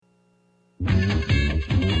I'm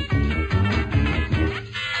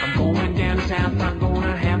going down south, I'm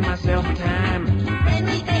gonna have myself a time.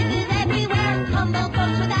 Friendly faces everywhere, humble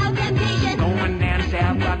folks without temptation. Going down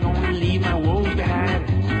south, I'm gonna leave my woes behind.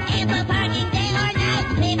 If a parking day or night,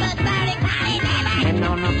 people starting party never. And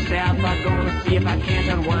on up south, I'm gonna see if I can't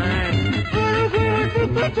unwind.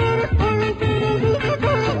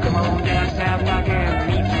 So come on down south, I can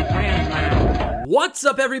meet some friends now. What's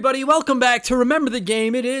up, everybody? Welcome back to Remember the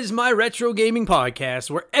Game. It is my retro gaming podcast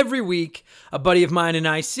where every week a buddy of mine and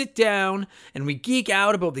I sit down and we geek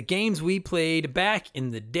out about the games we played back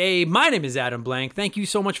in the day. My name is Adam Blank. Thank you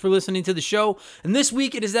so much for listening to the show. And this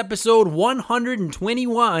week it is episode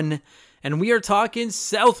 121, and we are talking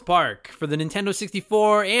South Park for the Nintendo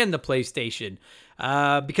 64 and the PlayStation.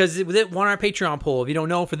 Because it won our Patreon poll. If you don't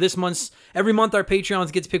know, for this month's, every month our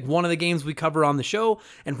Patreons get to pick one of the games we cover on the show.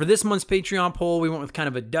 And for this month's Patreon poll, we went with kind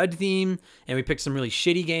of a dud theme, and we picked some really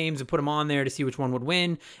shitty games and put them on there to see which one would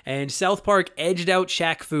win. And South Park edged out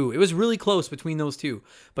Shaq Fu. It was really close between those two,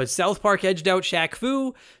 but South Park edged out Shaq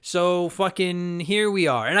Fu. So fucking here we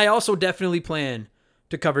are. And I also definitely plan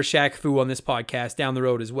to cover Shaq Fu on this podcast down the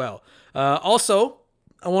road as well. Also,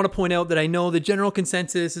 I want to point out that I know the general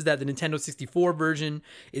consensus is that the Nintendo 64 version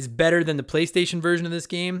is better than the PlayStation version of this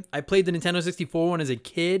game. I played the Nintendo 64 one as a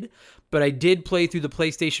kid, but I did play through the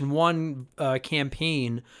PlayStation 1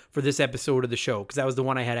 campaign for this episode of the show because that was the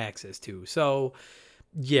one I had access to. So,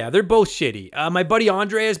 yeah, they're both shitty. My buddy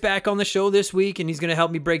Andre is back on the show this week, and he's going to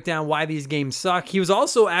help me break down why these games suck. He was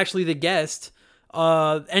also actually the guest,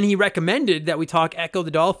 and he recommended that we talk Echo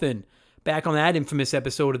the Dolphin back on that infamous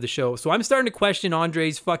episode of the show. So I'm starting to question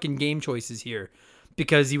Andre's fucking game choices here,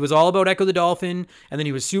 because he was all about Echo the Dolphin, and then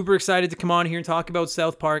he was super excited to come on here and talk about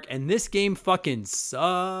South Park, and this game fucking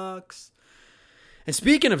sucks. And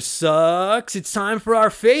speaking of sucks, it's time for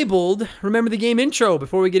our fabled Remember the Game intro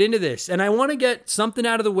before we get into this. And I want to get something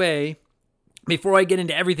out of the way before I get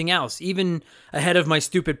into everything else, even ahead of my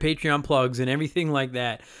stupid Patreon plugs and everything like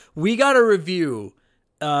that. We got a review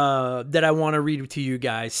that I want to read to you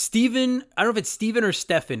guys. Steven, I don't know if it's Steven or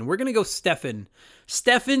Stefan. We're going to go Stefan.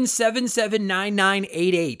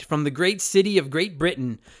 Stefan779988 from the great city of Great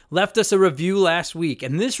Britain left us a review last week.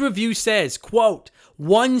 And this review says, quote,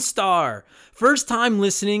 1 star. First time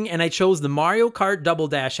listening, and I chose the Mario Kart Double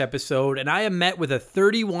Dash episode, and I am met with a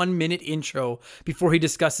 31-minute intro before he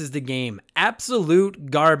discusses the game.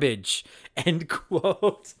 Absolute garbage. End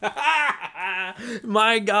quote.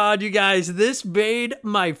 My God, you guys, this made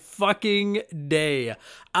my fucking day.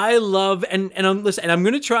 I love, and listen, and I'm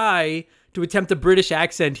going to try to attempt a British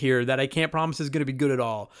accent here that I can't promise is going to be good at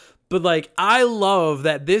all. But like, I love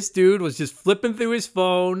that this dude was just flipping through his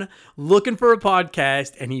phone, looking for a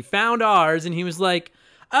podcast, and he found ours, and he was like,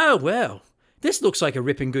 oh, well, this looks like a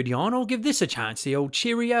ripping good yarn. I'll give this a chance. The old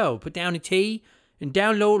cheerio. Put down a tea and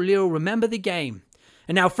download a little Remember the Game.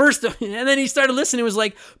 And now first, and then he started listening and was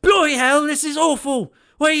like, bloody hell, this is awful.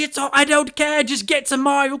 What are you talking? I don't care. Just get some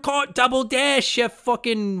Mario Kart Double Dash, you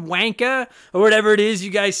fucking wanker. Or whatever it is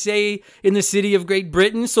you guys say in the city of Great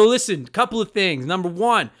Britain. So listen, couple of things. Number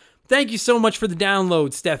one, thank you so much for the download,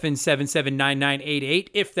 Stefan779988,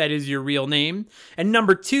 if that is your real name. And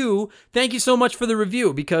number two, thank you so much for the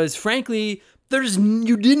review, because frankly,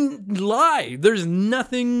 you didn't lie. There's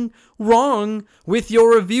nothing wrong with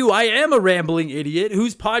your review. I am a rambling idiot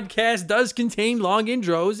whose podcast does contain long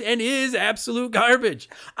intros and is absolute garbage.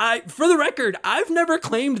 For the record, I've never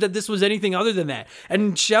claimed that this was anything other than that.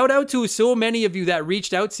 And shout out to so many of you that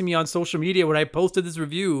reached out to me on social media when I posted this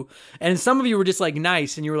review. And some of you were just like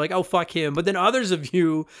nice and you were like, oh, fuck him. But then others of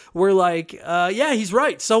you were like, yeah, he's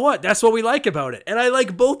right. So what? That's what we like about it. And I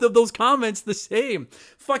like both of those comments the same.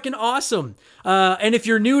 Fucking awesome. And if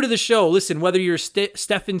you're new to the show, listen, whether you're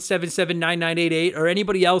Stefan779988 or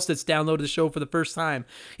anybody else that's downloaded the show for the first time,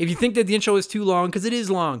 if you think that the intro is too long, because it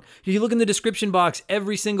is long, if you look in the description box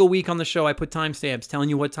every single week on the show, I put timestamps telling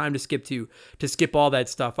you what time to skip all that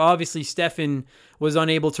stuff. Obviously, Stefan was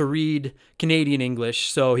unable to read Canadian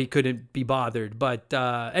English, so he couldn't be bothered. But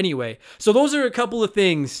anyway, so those are a couple of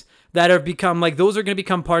things that have become, like, those are going to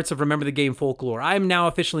become parts of Remember the Game folklore. I'm now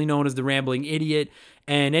officially known as the Rambling Idiot,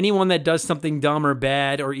 and anyone that does something dumb or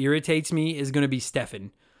bad or irritates me is going to be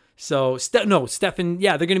Stefan. So, Stefan,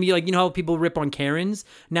 yeah, they're going to be like, you know how people rip on Karens?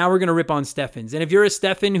 Now we're going to rip on Stefans. And if you're a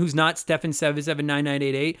Stefan who's not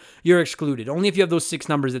Stefan779988, you're excluded. Only if you have those 6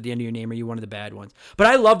 numbers at the end of your name are you one of the bad ones. But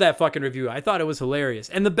I love that fucking review. I thought it was hilarious.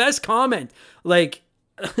 And the best comment, like,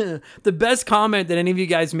 the best comment that any of you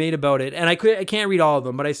guys made about it, and I can't read all of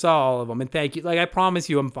them, but I saw all of them, and thank you. Like, I promise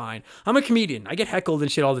you I'm fine. I'm a comedian. I get heckled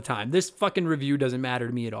and shit all the time. This fucking review doesn't matter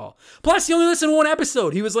to me at all. Plus, he only listened to one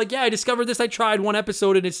episode. He was like, yeah, I discovered this. I tried one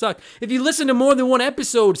episode and it sucked. If you listen to more than one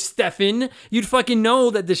episode, Stefan, you'd fucking know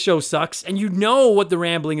that this show sucks, and you'd know what the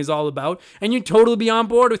rambling is all about, and you'd totally be on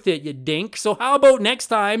board with it, you dink. So how about next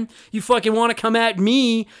time you fucking want to come at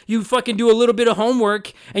me, you fucking do a little bit of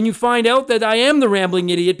homework, and you find out that I am the rambling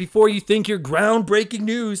idiot before you think you're groundbreaking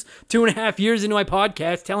news 2.5 years into my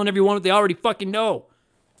podcast telling everyone what they already fucking know.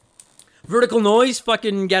 Vertical Noise,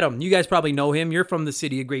 fucking get him. You guys probably know him. You're from the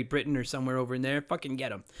city of Great Britain or somewhere over in there. Fucking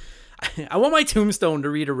get him. I want my tombstone to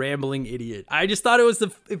read a rambling idiot. I just thought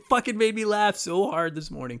it fucking made me laugh so hard this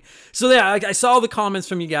morning. So yeah, I saw the comments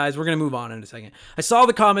from you guys. We're going to move on in a second. I saw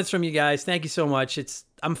the comments from you guys. Thank you so much.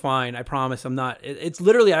 I'm fine. I promise I'm not. It's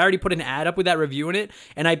literally, I already put an ad up with that review in it,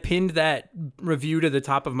 and I pinned that review to the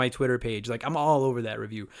top of my Twitter page. Like, I'm all over that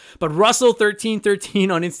review. But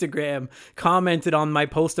Russell1313 on Instagram commented on my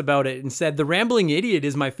post about it and said, the rambling idiot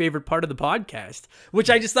is my favorite part of the podcast, which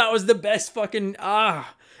I just thought was the best fucking,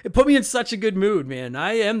 it put me in such a good mood, man.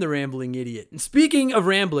 I am the rambling idiot. And speaking of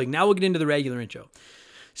rambling, now we'll get into the regular intro.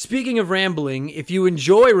 Speaking of rambling, if you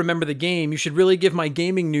enjoy Remember the Game, you should really give my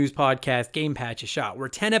gaming news podcast, Game Patch, a shot. We're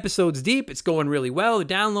 10 episodes deep. It's going really well. The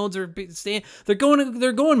downloads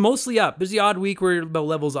they're going mostly up. There's the odd week where about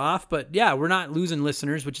levels off, but yeah, we're not losing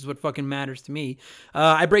listeners, which is what fucking matters to me.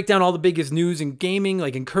 I break down all the biggest news in gaming,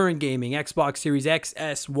 like in current gaming, Xbox Series X,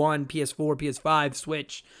 S1, PS4, PS5,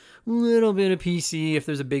 Switch, little bit of PC if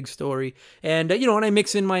there's a big story, and and I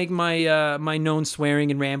mix in my known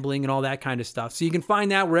swearing and rambling and all that kind of stuff. So you can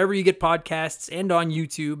find that wherever you get podcasts and on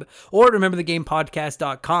YouTube, or at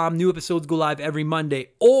rememberthegamepodcast.com. New episodes go live every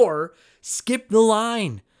Monday. Or skip the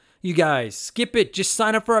line. You guys, skip it. Just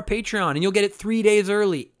sign up for our Patreon and you'll get it 3 days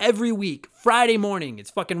early every week. Friday morning.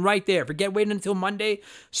 It's fucking right there. Forget waiting until Monday.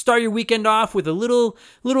 Start your weekend off with a little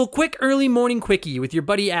quick early morning quickie with your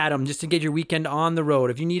buddy Adam, just to get your weekend on the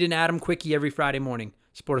road. If you need an Adam quickie every Friday morning,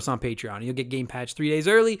 support us on Patreon. You'll get Game Patch 3 days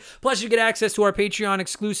early. Plus, you get access to our Patreon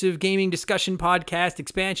exclusive gaming discussion podcast,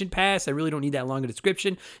 Expansion Pass. I really don't need that long a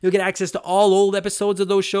description. You'll get access to all old episodes of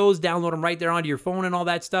those shows. Download them right there onto your phone and all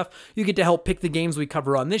that stuff. You get to help pick the games we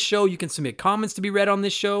cover on this show. You can submit comments to be read on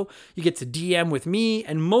this show. You get to DM with me.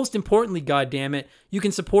 And most importantly, goddammit, you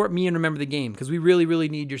can support me and Remember the Game, because we really, really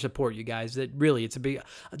need your support, you guys. It's a big,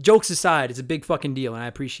 jokes aside, it's a big fucking deal, and I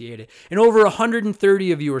appreciate it. And over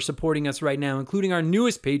 130 of you are supporting us right now, including our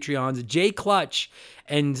newest Patreons, Jay Clutch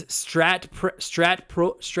and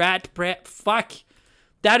fuck.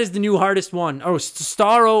 That is the new hardest one. Oh,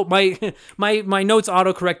 Starro, my notes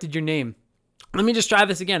auto-corrected your name. Let me just try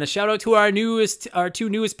this again. A shout out to our two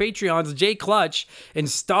newest Patreons, Jay Clutch and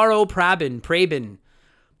Starro Prabin.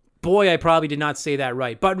 Boy, I probably did not say that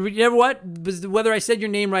right. But you know what? Whether I said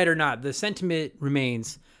your name right or not, the sentiment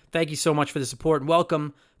remains. Thank you so much for the support, and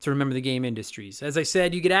welcome to Remember the Game Industries. As I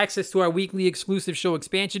said, you get access to our weekly exclusive show,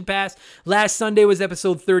 Expansion Pass. Last Sunday was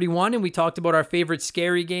episode 31, and we talked about our favorite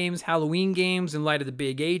scary games, Halloween games, in light of the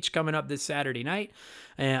Big H coming up this Saturday night.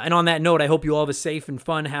 And on that note, I hope you all have a safe and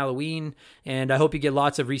fun Halloween, and I hope you get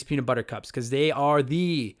lots of Reese Peanut Butter Cups, because they are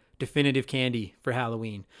the definitive candy for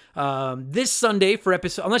Halloween. This Sunday for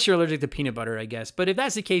episode, unless you're allergic to peanut butter, I guess, but if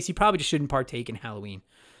that's the case, you probably just shouldn't partake in Halloween.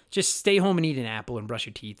 Just stay home and eat an apple and brush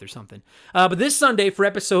your teeth or something. But this Sunday for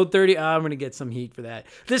episode 30, I'm going to get some heat for that.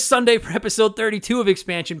 This Sunday for episode 32 of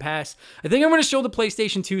Expansion Pass, I think I'm going to show the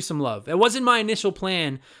PlayStation 2 some love. It wasn't my initial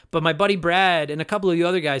plan, but my buddy Brad and a couple of the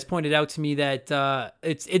other guys pointed out to me that the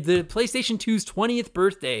PlayStation 2's 20th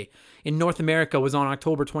birthday in North America was on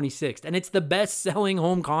October 26th, and it's the best-selling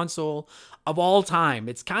home console of all time.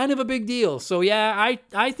 It's kind of a big deal. So yeah,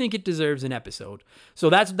 I think it deserves an episode. So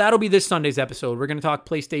that'll be this Sunday's episode. We're going to talk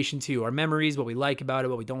PlayStation 2, our memories, what we like about it,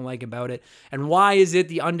 what we don't like about it, and why is it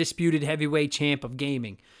the undisputed heavyweight champ of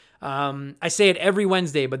gaming. I say it every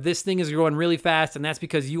Wednesday, but this thing is growing really fast, and that's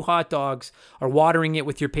because you hot dogs are watering it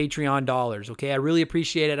with your Patreon dollars, okay? I really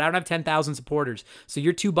appreciate it. I don't have 10,000 supporters, so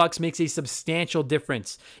your $2 makes a substantial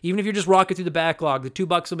difference. Even if you're just rocking through the backlog, the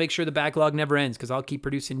 $2 will make sure the backlog never ends, because I'll keep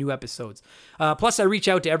producing new episodes. Plus, I reach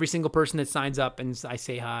out to every single person that signs up, and I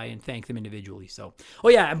say hi and thank them individually. So, oh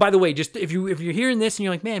yeah, and by the way, just if you're hearing this and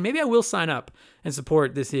you're like, man, maybe I will sign up and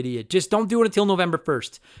support this idiot, just don't do it until November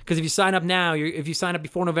 1st, because if you sign up now, if you sign up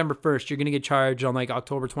before November November 1st. You're going to get charged on like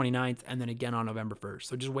October 29th and then again on November 1st.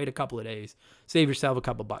 So just wait a couple of days. Save yourself a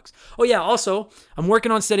couple bucks. Oh yeah, also, I'm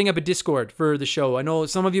working on setting up a Discord for the show. I know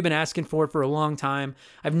some of you have been asking for it for a long time.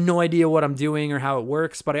 I have no idea what I'm doing or how it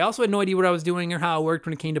works, but I also had no idea what I was doing or how it worked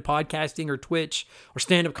when it came to podcasting or Twitch or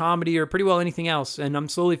stand-up comedy or pretty well anything else, and I'm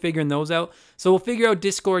slowly figuring those out. So we'll figure out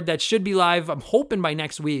Discord. That should be live, I'm hoping, by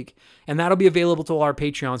next week, and that'll be available to all our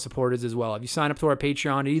Patreon supporters as well. If you sign up to our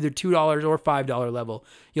Patreon at either $2 or $5 level,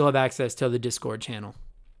 you'll have access to the Discord channel.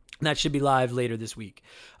 That should be live later this week.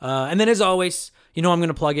 And then as always, you know I'm going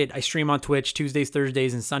to plug it. I stream on Twitch Tuesdays,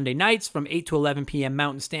 Thursdays, and Sunday nights from 8 to 11 p.m.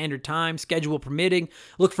 Mountain Standard Time, schedule permitting.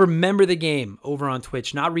 Look for Member the Game over on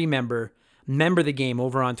Twitch, not Remember. Member the Game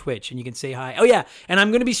over on Twitch, and you can say hi. Oh yeah, and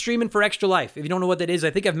I'm going to be streaming for Extra Life. If you don't know what that is,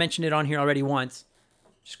 I think I've mentioned it on here already once.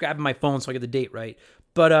 Just grabbing my phone so I get the date right.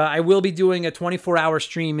 But I will be doing a 24-hour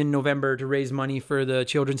stream in November to raise money for the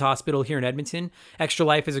Children's Hospital here in Edmonton. Extra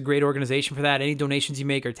Life is a great organization for that. Any donations you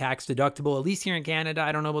make are tax deductible, at least here in Canada.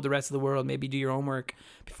 I don't know about the rest of the world. Maybe do your homework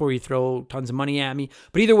before you throw tons of money at me.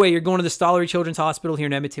 But either way, you're going to the Stollery Children's Hospital here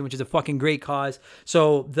in Edmonton, which is a fucking great cause.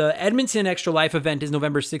 So the Edmonton Extra Life event is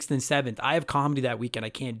November 6th and 7th. I have comedy that weekend. I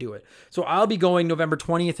can't do it. So I'll be going November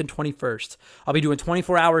 20th and 21st. I'll be doing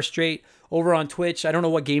 24 hours straight over on Twitch. I don't know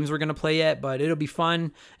what games we're going to play yet, but it'll be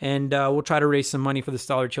fun, and we'll try to raise some money for the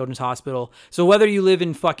Stollery Children's Hospital. So whether you live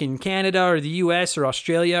in fucking Canada or the US or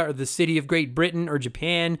Australia or the city of Great Britain or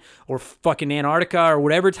Japan or fucking Antarctica or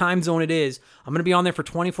whatever time zone it is, I'm going to be on there for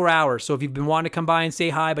 24 hours. So if you've been wanting to come by and say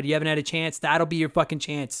hi, but you haven't had a chance, that'll be your fucking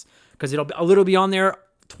chance, because it'll literally be on there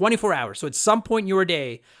 24 hours. So at some point in your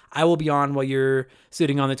day, I will be on while you're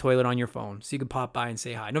sitting on the toilet on your phone. So you can pop by and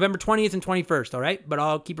say hi. November 20th and 21st, all right? But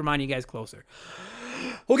I'll keep reminding you guys closer.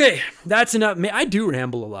 Okay, that's enough. I do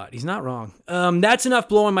ramble a lot. He's not wrong. That's enough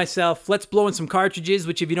blowing myself. Let's blow in some cartridges,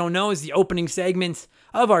 which, if you don't know, is the opening segment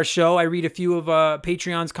of our show. I read a few of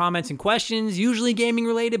Patreon's comments and questions, usually gaming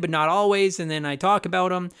related, but not always. And then I talk about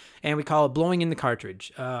them, and we call it blowing in the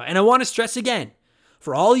cartridge. And I want to stress again,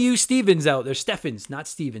 for all you Stevens out there, Steffens, not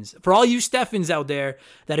Stevens, for all you Steffens out there,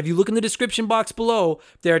 that if you look in the description box below,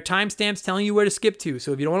 there are timestamps telling you where to skip to.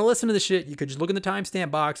 So if you don't want to listen to the shit, you could just look in the timestamp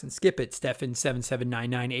box and skip it,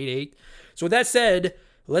 Steffens779988. So with that said,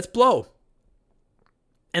 let's blow.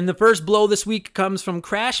 And the first blow this week comes from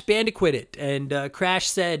Crash Bandicoot. And Crash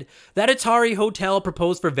said, that Atari hotel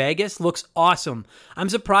proposed for Vegas looks awesome. I'm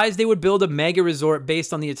surprised they would build a mega resort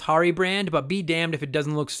based on the Atari brand, but be damned if it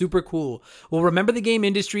doesn't look super cool. Will Remember the Game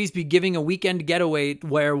Industries be giving a weekend getaway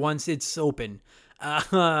where once it's open?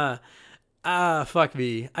 Fuck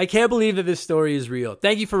me. I can't believe that this story is real.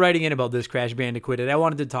 Thank you for writing in about this, Crash Bandicoot. I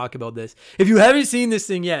wanted to talk about this. If you haven't seen this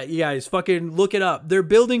thing yet, you guys fucking look it up. They're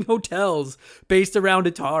building hotels based around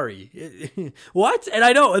Atari. What? And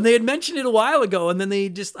I know, and they had mentioned it a while ago, and then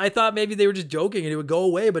I thought maybe they were just joking and it would go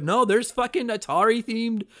away, but no, there's fucking Atari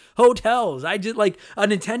themed hotels. I just like a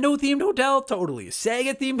Nintendo themed hotel, totally. A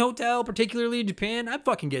Sega themed hotel, particularly in Japan, I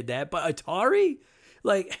fucking get that, but Atari?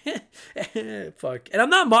 Like, fuck. And I'm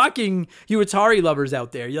not mocking you Atari lovers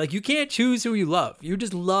out there. You're like, you can't choose who you love. You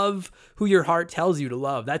just love who your heart tells you to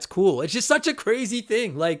love. That's cool. It's just such a crazy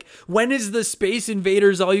thing. Like, when is the Space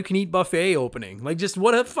Invaders all-you-can-eat buffet opening? Like, just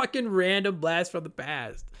what a fucking random blast from the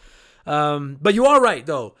past. But you are right,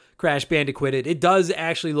 though, Crash Bandicoot. It does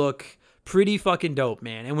actually look pretty fucking dope,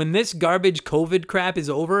 man. And when this garbage COVID crap is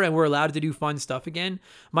over and we're allowed to do fun stuff again,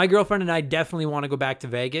 my girlfriend and I definitely want to go back to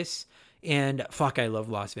Vegas. And fuck, I love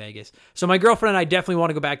Las Vegas. So my girlfriend and I definitely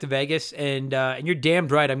want to go back to Vegas. And you're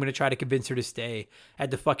damned right. I'm going to try to convince her to stay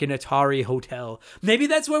at the fucking Atari Hotel. Maybe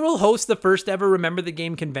that's where we'll host the first ever Remember the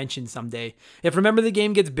Game convention someday. If Remember the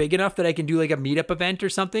Game gets big enough that I can do like a meetup event or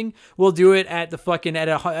something, we'll do it at the fucking at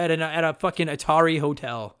a fucking Atari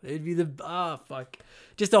Hotel. It'd be fuck.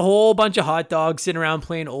 Just a whole bunch of hot dogs sitting around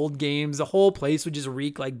playing old games. The whole place would just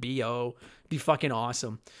reek like BO. It'd be fucking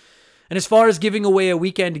awesome. And as far as giving away a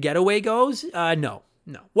weekend getaway goes, no.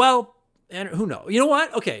 Well, and who knows? You know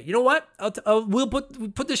what? Okay, you know what? We'll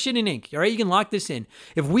put this shit in ink. All right, you can lock this in.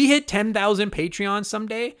 If we hit 10,000 Patreons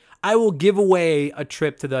someday, I will give away a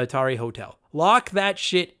trip to the Atari Hotel. Lock that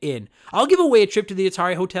shit in. I'll give away a trip to the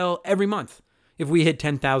Atari Hotel every month if we hit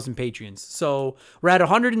 10,000 Patreons. So we're at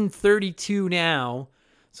 132 now.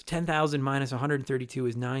 So 10,000 minus 132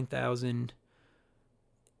 is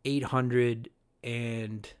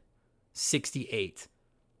 9,868.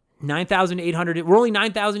 9,800. We're only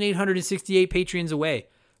 9,868 Patreons away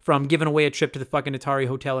from giving away a trip to the fucking Atari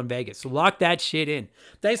Hotel in Vegas. So lock that shit in.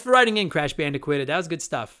 Thanks for writing in, Crash Bandicoot. That was good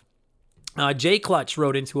stuff. Jay Clutch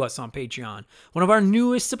wrote into us on Patreon. One of our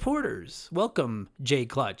newest supporters. Welcome, Jay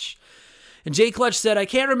Clutch. And Jay Clutch said, I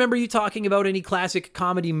can't remember you talking about any classic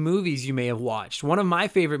comedy movies you may have watched. One of my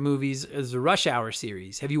favorite movies is the Rush Hour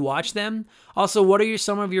series. Have you watched them? Also, what are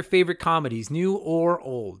some of your favorite comedies, new or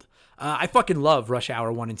old? I fucking love Rush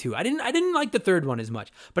Hour 1 and 2. I didn't like the third one as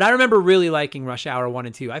much, but I remember really liking Rush Hour 1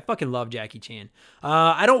 and 2. I fucking love Jackie Chan.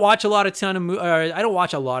 I don't watch a ton of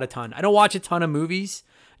movies,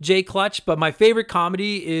 Jay Clutch, but my favorite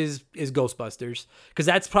comedy is Ghostbusters, because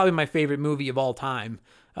that's probably my favorite movie of all time.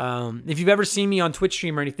 If you've ever seen me on Twitch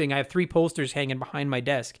stream or anything, I have 3 posters hanging behind my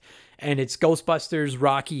desk, and it's Ghostbusters,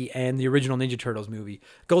 Rocky, and the original Ninja Turtles movie.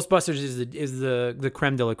 Ghostbusters is the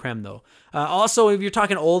creme de la creme, though. Also, if you're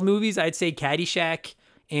talking old movies, I'd say Caddyshack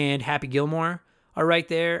and Happy Gilmore are right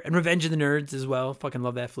there, and Revenge of the Nerds as well. Fucking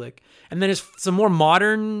love that flick. And then there's some more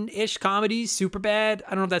modern-ish comedies. Superbad. I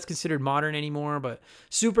don't know if that's considered modern anymore, but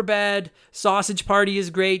Superbad. Sausage Party is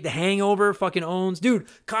great. The Hangover fucking owns. Dude,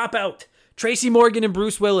 Cop Out. Tracy Morgan and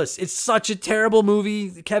Bruce Willis. It's such a terrible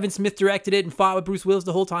movie. Kevin Smith directed it and fought with Bruce Willis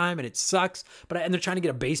the whole time, and it sucks. And they're trying to get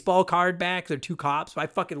a baseball card back. They're 2 cops. But I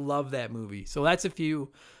fucking love that movie. So that's a few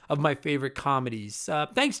of my favorite comedies.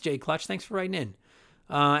 Thanks, Jay Clutch. Thanks for writing in.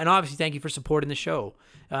 And obviously, thank you for supporting the show.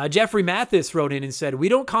 Jeffrey Mathis wrote in and said, we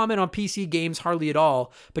don't comment on PC games hardly at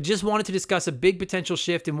all, but just wanted to discuss a big potential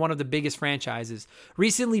shift in one of the biggest franchises.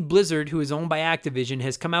 Recently, Blizzard, who is owned by Activision,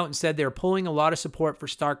 has come out and said they're pulling a lot of support for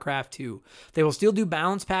StarCraft 2. They will still do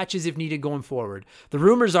balance patches if needed going forward. The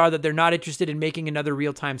rumors are that they're not interested in making another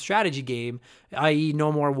real-time strategy game, i.e.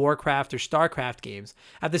 no more Warcraft or StarCraft games.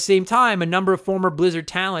 At the same time, a number of former Blizzard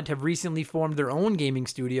talent have recently formed their own gaming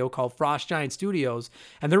studio called Frost Giant Studios,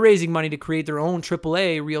 and they're raising money to create their own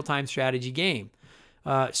AAA real-time strategy game.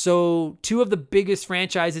 So 2 of the biggest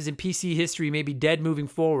franchises in PC history may be dead moving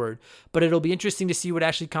forward, but it'll be interesting to see what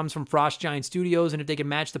actually comes from Frost Giant Studios and if they can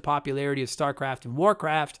match the popularity of StarCraft and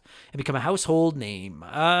Warcraft and become a household name.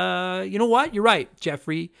 You know what? You're right,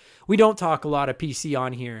 Jeffrey. We don't talk a lot of PC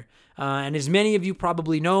on here. And as many of you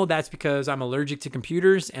probably know, that's because I'm allergic to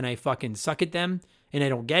computers and I fucking suck at them and I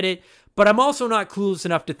don't get it. But I'm also not clueless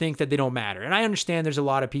enough to think that they don't matter. And I understand there's a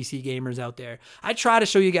lot of PC gamers out there. I try to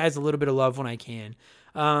show you guys a little bit of love when I can.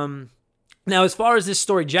 Now, as far as this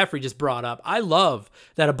story Jeffrey just brought up, I love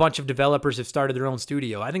that a bunch of developers have started their own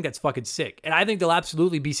studio. I think that's fucking sick. And I think they'll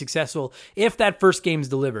absolutely be successful if that first game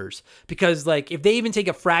delivers. Because, like, if they even take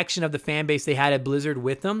a fraction of the fan base they had at Blizzard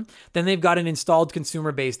with them, then they've got an installed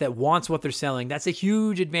consumer base that wants what they're selling. That's a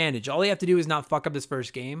huge advantage. All they have to do is not fuck up this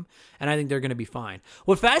first game, and I think they're going to be fine.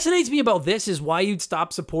 What fascinates me about this is why you'd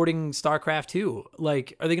stop supporting StarCraft 2.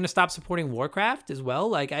 Like, are they going to stop supporting Warcraft as well?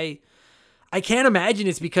 Like, I can't imagine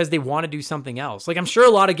it's because they want to do something else. Like, I'm sure a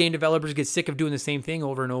lot of game developers get sick of doing the same thing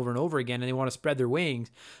over and over and over again, and they want to spread their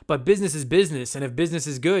wings. But business is business, and if business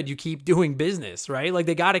is good, you keep doing business, right? Like,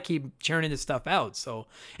 they got to keep churning this stuff out. So,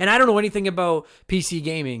 and I don't know anything about PC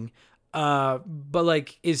gaming, but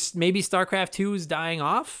like, is maybe StarCraft 2 is dying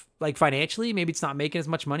off, like financially? Maybe it's not making as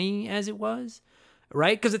much money as it was.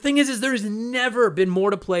 Right? Because the thing is there's never been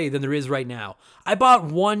more to play than there is right now. I bought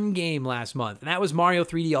 1 game last month, and that was Mario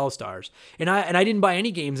 3D All-Stars. And I didn't buy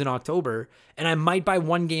any games in October, and I might buy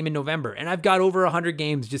 1 game in November. And I've got over 100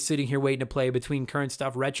 games just sitting here waiting to play between current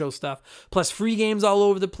stuff, retro stuff, plus free games all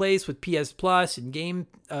over the place with PS Plus and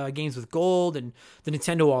games with gold and the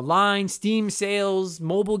Nintendo Online, Steam sales,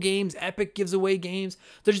 mobile games, Epic gives away games.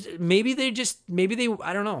 Maybe they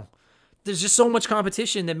I don't know. There's just so much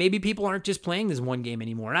competition that maybe people aren't just playing this 1 game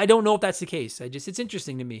anymore. And I don't know if that's the case. It's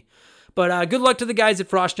interesting to me. But good luck to the guys at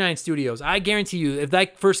Frost Giant Studios. I guarantee you, if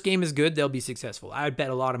that first game is good, they'll be successful. I would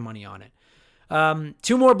bet a lot of money on it.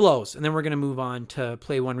 2 more blows, and then we're going to move on to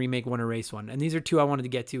play 1, remake 1, erase 1. And these are 2 I wanted to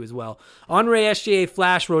get to as well. Andre SJA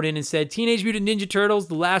Flash wrote in and said, Teenage Mutant Ninja Turtles,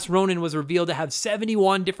 The Last Ronin was revealed to have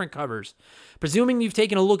 71 different covers. Presuming you've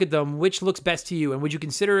taken a look at them, which looks best to you, and would you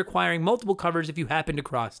consider acquiring multiple covers if you happen to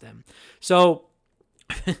cross them? So,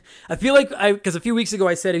 I feel like, because a few weeks ago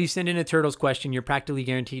I said if you send in a Turtles question, you're practically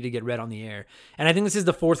guaranteed to get read on the air. And I think this is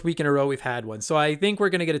the 4th week in a row we've had one. So I think we're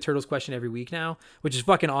going to get a Turtles question every week now, which is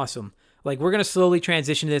fucking awesome. Like, we're going to slowly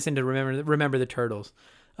transition this into Remember the Turtles.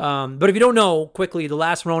 But if you don't know, quickly, The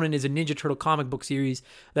Last Ronin is a Ninja Turtle comic book series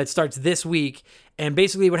that starts this week. And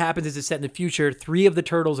basically what happens is it's set in the future. 3 of the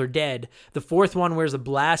turtles are dead. The 4th one wears a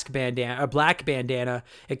black bandana.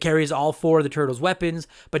 It carries all 4 of the turtles' weapons,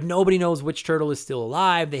 but nobody knows which turtle is still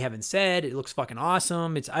alive. They haven't said. It looks fucking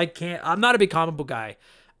awesome. I'm not a big comic book guy.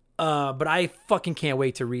 But I fucking can't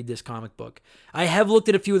wait to read this comic book. I have looked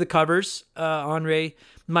at a few of the covers, Andre.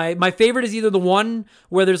 My favorite is either the one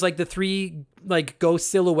where there's like the 3 like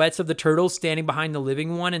ghost silhouettes of the turtles standing behind the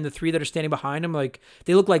living one, and the 3 that are standing behind them, like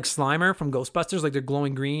they look like Slimer from Ghostbusters, like they're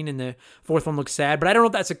glowing green, and the 4th one looks sad. But I don't know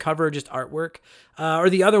if that's a cover or just artwork.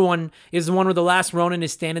 Or the other one is the one where the last Ronin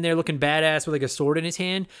is standing there looking badass with like a sword in his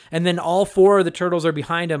hand, and then all 4 of the turtles are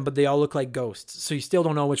behind him, but they all look like ghosts. So you still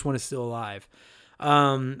don't know which one is still alive.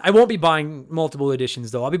 I won't be buying multiple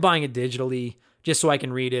editions though. I'll be buying it digitally just so I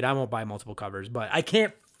can read it. I won't buy multiple covers, but I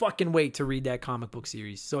can't fucking wait to read that comic book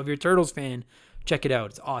series. So if you're a Turtles fan, check it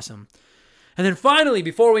out. It's awesome. And then finally,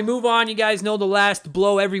 before we move on, you guys know the last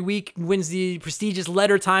blow every week wins the prestigious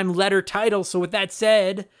Letter Time letter title. So with that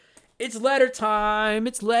said, it's letter time.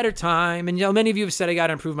 It's letter time. And many of you have said I got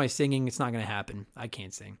to improve my singing. It's not going to happen. I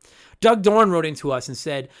can't sing. Doug Dorn wrote into us and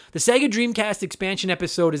said, the Sega Dreamcast expansion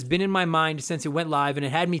episode has been in my mind since it went live, and it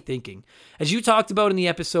had me thinking. As you talked about in the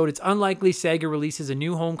episode, it's unlikely Sega releases a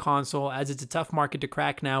new home console, as it's a tough market to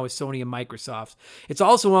crack now with Sony and Microsoft. It's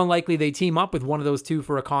also unlikely they team up with one of those two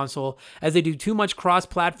for a console, as they do too much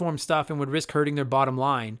cross-platform stuff and would risk hurting their bottom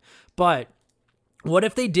line. But what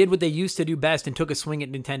if they did what they used to do best and took a swing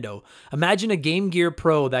at Nintendo? Imagine a Game Gear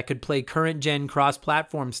Pro that could play current-gen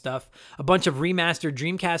cross-platform stuff, a bunch of remastered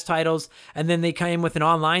Dreamcast titles, and then they came with an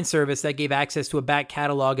online service that gave access to a back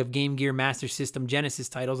catalog of Game Gear Master System Genesis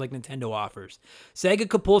titles like Nintendo offers. Sega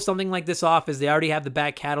could pull something like this off, as they already have the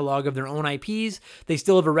back catalog of their own IPs, they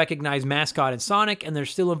still have a recognized mascot in Sonic, and they're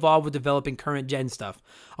still involved with developing current-gen stuff.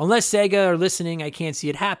 Unless Sega are listening, I can't see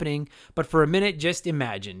it happening, but for a minute, just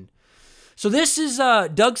imagine. So this is,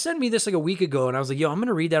 Doug sent me this like a week ago, and I was like, yo, I'm going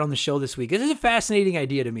to read that on the show this week. This is a fascinating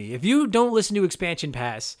idea to me. If you don't listen to Expansion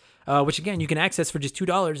Pass, which again, you can access for just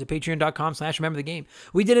 $2 at patreon.com/rememberthegame.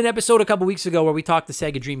 We did an episode a couple weeks ago where we talked the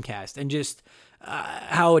Sega Dreamcast and just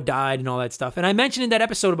how it died and all that stuff. And I mentioned in that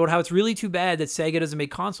episode about how it's really too bad that Sega doesn't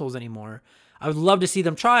make consoles anymore. I would love to see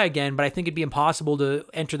them try again, but I think it'd be impossible to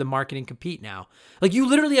enter the market and compete now. Like, you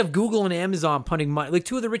literally have Google and Amazon punting money, like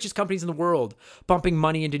 2 of the richest companies in the world, pumping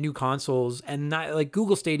money into new consoles, and not, like,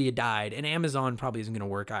 Google Stadia died, and Amazon probably isn't going to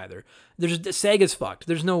work either. Sega's fucked.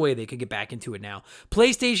 There's no way they could get back into it now.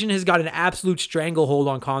 PlayStation has got an absolute stranglehold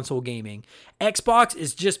on console gaming. Xbox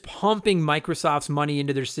is just pumping Microsoft's money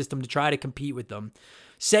into their system to try to compete with them.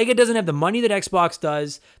 Sega doesn't have the money that Xbox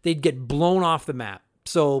does. They'd get blown off the map.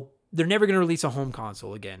 So they're never going to release a home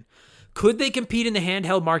console again. Could they compete in the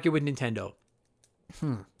handheld market with Nintendo?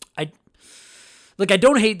 I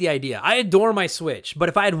don't hate the idea. I adore my Switch, but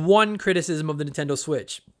if I had one criticism of the Nintendo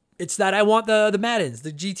Switch, it's that I want the Maddens,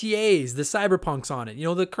 the GTAs, the Cyberpunks on it,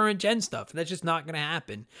 the current gen stuff. And that's just not going to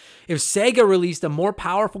happen. If Sega released a more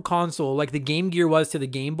powerful console like the Game Gear was to the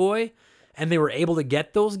Game Boy, and they were able to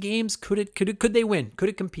get those games, could they win? Could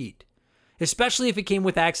it compete? Especially if it came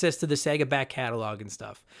with access to the Sega back catalog and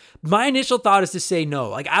stuff. My initial thought is to say no.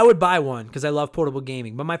 Like, I would buy one because I love portable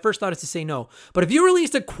gaming, but my first thought is to say no. But if you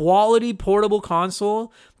released a quality portable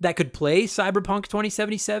console that could play Cyberpunk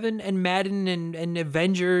 2077 and Madden and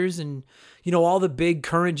Avengers and, all the big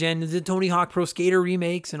current gen, the Tony Hawk Pro Skater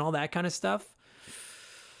remakes and all that kind of stuff,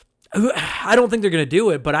 I don't think they're going to do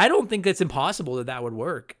it, but I don't think it's impossible that would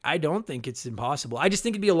work. I don't think it's impossible. I just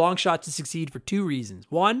think it'd be a long shot to succeed for 2 reasons.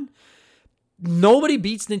 One, nobody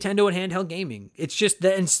beats Nintendo at handheld gaming. It's just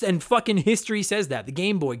that, and fucking history says that. The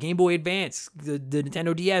Game Boy, Game Boy Advance, the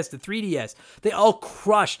Nintendo DS, the 3DS, they all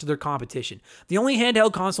crushed their competition. The only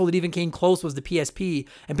handheld console that even came close was the PSP,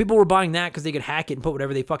 and people were buying that because they could hack it and put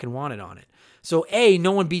whatever they fucking wanted on it. So A,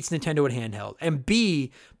 no one beats Nintendo at handheld. And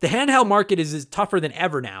B, the handheld market is tougher than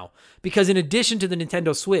ever now, because in addition to the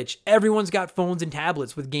Nintendo Switch, everyone's got phones and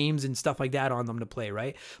tablets with games and stuff like that on them to play,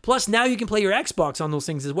 right? Plus, now you can play your Xbox on those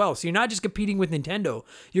things as well. So you're not just competing with Nintendo.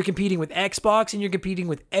 You're competing with Xbox, and you're competing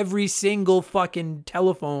with every single fucking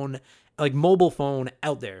telephone, like mobile phone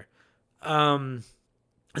out there.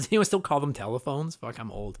 Does anyone still call them telephones? Fuck,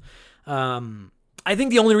 I'm old. I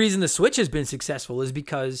think the only reason the Switch has been successful is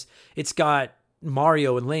because it's got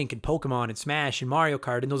Mario and Link and Pokemon and Smash and Mario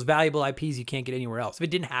Kart and those valuable IPs you can't get anywhere else. If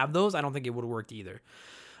it didn't have those, I don't think it would have worked either.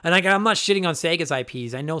 And I'm not shitting on Sega's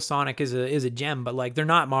IPs. I know Sonic is a gem, but like they're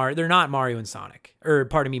not Mario and Sonic, or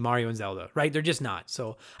pardon me, Mario and Zelda, right? They're just not.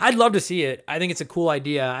 So I'd love to see it. I think it's a cool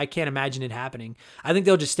idea. I can't imagine it happening. I think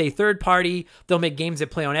they'll just stay third party. They'll make games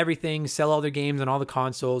that play on everything, sell all their games on all the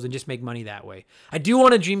consoles, and just make money that way. I do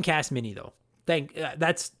want a Dreamcast Mini though.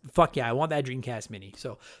 Fuck yeah, I want that Dreamcast Mini.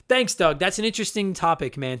 So thanks, Doug. That's an interesting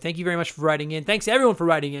topic, man. Thank you very much for writing in. Thanks everyone for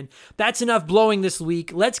writing in. That's enough blowing this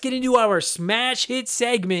week. Let's get into our smash hit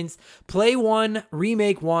segments. Play one,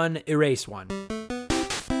 remake one, erase one.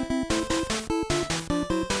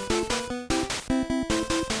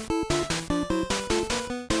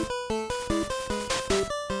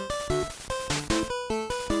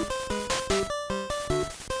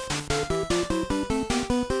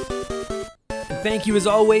 thank you as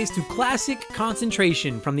always to Classic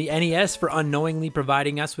Concentration from the NES for unknowingly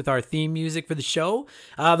providing us with our theme music for the show.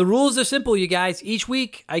 The rules are simple, you guys. Each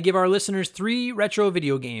week, I give our listeners 3 retro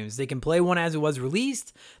video games. They can play one as it was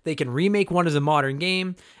released, they can remake one as a modern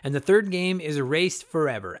game, and the third game is erased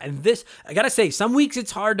forever. And this, I gotta say, some weeks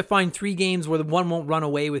it's hard to find 3 games where the one won't run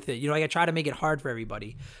away with it. You know, I try to make it hard for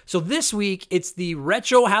everybody. So this week, it's the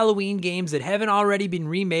retro Halloween games that haven't already been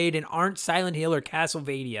remade and aren't Silent Hill or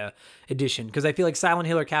Castlevania edition, because I feel like Silent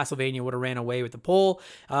Hill or Castlevania would have ran away with the poll.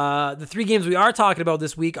 The 3 games we are talking about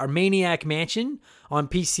this week are Maniac Mansion on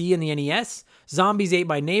PC and the NES, Zombies Ate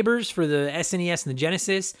My Neighbors for the SNES and the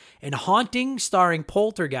Genesis, and Haunting starring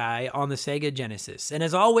Poltergeist on the Sega Genesis. And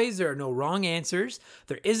as always, there are no wrong answers.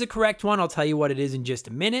 There is a correct one. I'll tell you what it is in just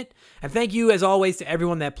a minute. And thank you, as always, to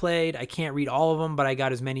everyone that played. I can't read all of them, but I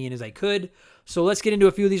got as many in as I could. So let's get into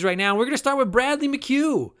a few of these right now. We're going to start with Bradley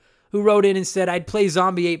McHugh, who wrote in and said, I'd play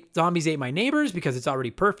Zombies Ate My Neighbors because it's already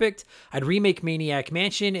perfect. I'd remake Maniac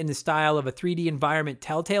Mansion in the style of a 3D environment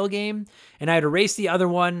Telltale game, and I'd erase the other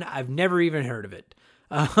one. I've never even heard of it.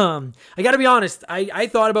 I gotta be honest, I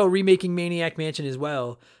thought about remaking Maniac Mansion as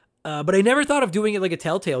well, but I never thought of doing it like a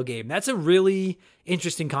Telltale game. That's a really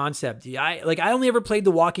interesting concept. I only ever played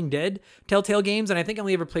the Walking Dead Telltale games, and I think I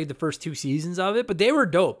only ever played the first 2 seasons of it, but they were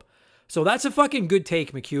dope. So that's a fucking good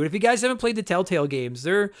take, McHugh. And if you guys haven't played the Telltale games,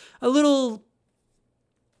 they're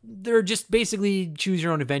just basically choose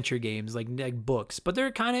your own adventure games, like books, but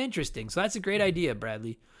they're kind of interesting. So that's a great idea,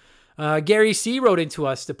 Bradley. Gary C. wrote into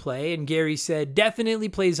us to play, and Gary said, definitely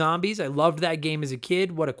play Zombies. I loved that game as a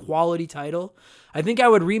kid. What a quality title. I think I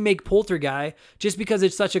would remake Poltergeist just because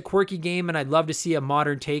it's such a quirky game and I'd love to see a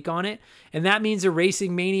modern take on it. And that means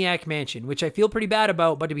erasing Maniac Mansion, which I feel pretty bad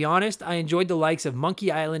about, but to be honest, I enjoyed the likes of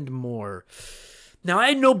Monkey Island more. Now, I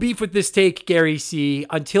had no beef with this take, Gary C.,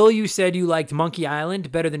 until you said you liked Monkey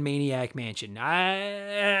Island better than Maniac Mansion.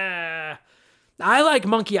 I like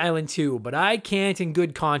Monkey Island too, but I can't in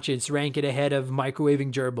good conscience rank it ahead of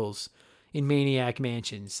microwaving gerbils in Maniac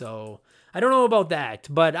Mansion. So I don't know about that,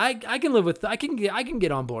 but I can live with, I can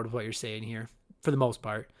get on board with what you're saying here for the most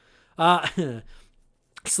part.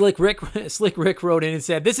 Slick Rick wrote in and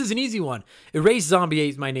said, this is an easy one. Erase Zombie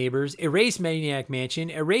Ate My Neighbors, erase Maniac Mansion,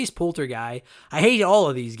 erase Poltergeist. I hate all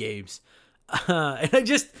of these games. And I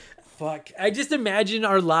just imagine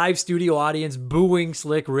our live studio audience booing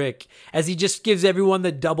Slick Rick as he just gives everyone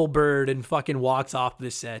the double bird and fucking walks off the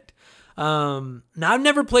set. Now, I've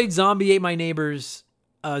never played Zombies Ate My Neighbors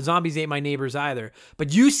either,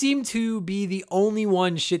 but you seem to be the only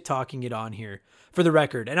one shit-talking it on here, for the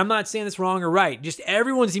record. And I'm not saying this wrong or right. Just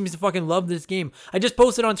everyone seems to fucking love this game. I just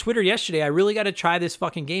posted on Twitter yesterday, I really got to try this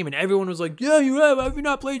fucking game, and everyone was like, yeah, you have you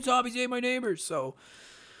not played Zombies Ate My Neighbors? So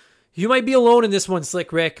you might be alone in this one,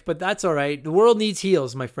 Slick Rick, but that's all right. The world needs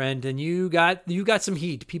heels, my friend, and you got some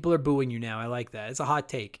heat. People are booing you now. I like that. It's a hot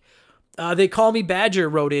take. They Call Me Badger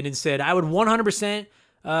wrote in and said, I would 100%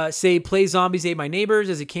 say play Zombies Ate My Neighbors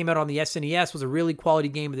as it came out on the SNES, was a really quality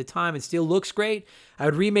game at the time and still looks great. I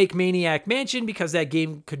would remake Maniac Mansion because that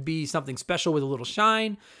game could be something special with a little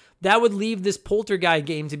shine. That would leave this Poltergeist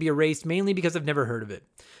game to be erased mainly because I've never heard of it.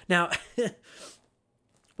 Now,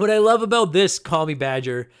 what I love about this Call Me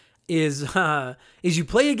Badger is you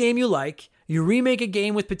play a game you like, you remake a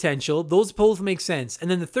game with potential, those both make sense.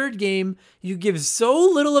 And then the third game, you give so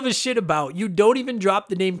little of a shit about, you don't even drop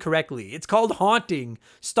the name correctly. It's called Haunting,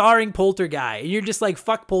 starring Poltergeist. And you're just like,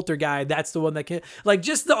 fuck Poltergeist, that's the one that can, like,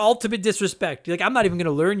 just the ultimate disrespect. Like, I'm not even going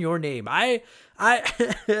to learn your name. I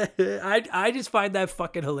just find that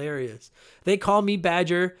fucking hilarious. They Call Me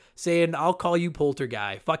Badger saying, I'll call you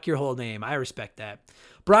Poltergeist. Fuck your whole name. I respect that.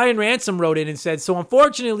 Brian Ransom wrote in and said, so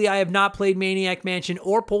unfortunately, I have not played Maniac Mansion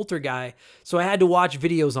or Poltergeist, so I had to watch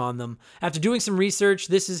videos on them. After doing some research,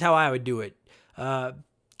 this is how I would do it.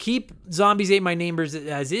 Keep Zombies Ate My Neighbors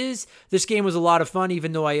as is. This game was a lot of fun,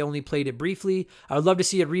 even though I only played it briefly. I would love to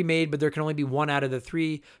see it remade, but there can only be one out of the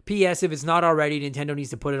 3. P.S. If it's not already, Nintendo needs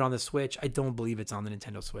to put it on the Switch. I don't believe it's on the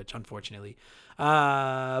Nintendo Switch, unfortunately.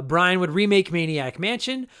 Brian would remake Maniac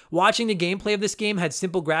Mansion. Watching the gameplay of this game had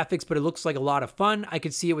simple graphics, but it looks like a lot of fun. I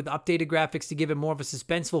could see it with updated graphics to give it more of a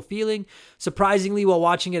suspenseful feeling. Surprisingly, while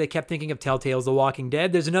watching it, I kept thinking of Telltale's The Walking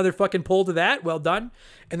Dead. There's another fucking poll to that. Well done.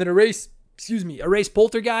 And then erase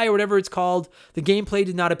Poltergeist or whatever it's called. The gameplay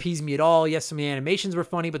did not appease me at all. Yes, some of the animations were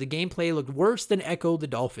funny, but the gameplay looked worse than Echo the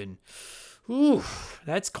Dolphin. Ooh,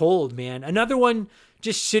 that's cold, man. Another one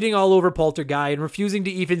just shitting all over Poltergeist and refusing to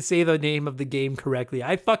even say the name of the game correctly.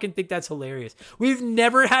 I fucking think that's hilarious. We've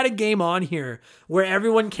never had a game on here where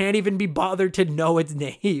everyone can't even be bothered to know its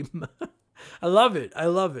name. I love it.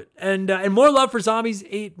 And more love for Zombies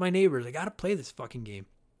Ate My Neighbors. I gotta play this fucking game.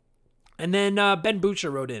 And then Ben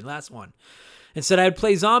Butcher wrote in, last one, and said, I'd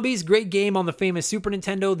play Zombies, great game on the famous Super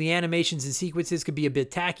Nintendo. The animations and sequences could be a bit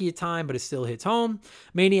tacky at time, but it still hits home.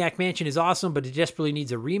 Maniac Mansion is awesome, but it desperately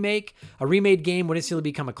needs a remake. A remade game would instantly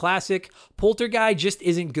become a classic. Poltergeist just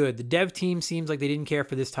isn't good. The dev team seems like they didn't care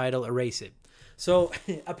for this title. Erase it. So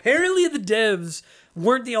apparently the devs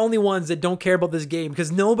weren't the only ones that don't care about this game,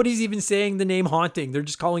 because nobody's even saying the name Haunting. They're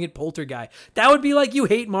just calling it Poltergeist. That would be like you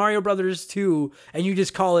hate Mario Brothers 2 and you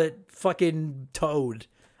just call it fucking Toad.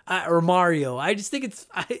 Or Mario. I just think it's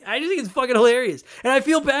fucking hilarious. And I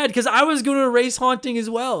feel bad because I was going to erase Haunting as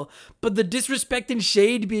well. But the disrespect and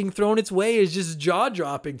shade being thrown its way is just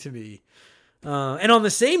jaw-dropping to me. And on the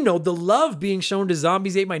same note, the love being shown to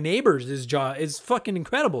Zombies Ate My Neighbors is fucking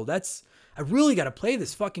incredible. I really got to play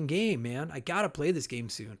this fucking game, man. I got to play this game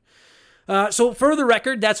soon. So for the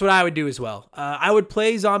record, that's what I would do as well. I would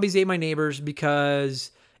play Zombies Ate My Neighbors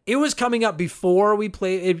because it was coming up before we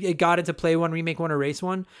it got into Play One, Remake One, Erase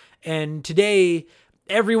One. And today,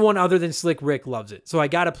 everyone other than Slick Rick loves it. So I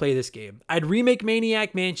got to play this game. I'd remake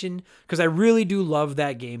Maniac Mansion because I really do love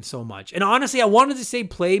that game so much. And honestly, I wanted to say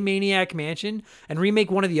play Maniac Mansion and remake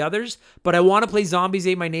one of the others, but I want to play Zombies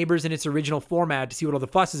Ate My Neighbors in its original format to see what all the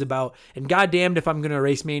fuss is about. And goddamned if I'm going to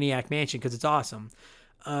erase Maniac Mansion because it's awesome.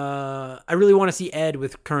 I really want to see Ed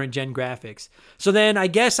with current gen graphics. So then I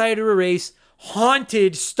guess I had to erase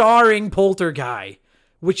Haunted starring Poltergeist,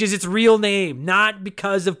 which is its real name, not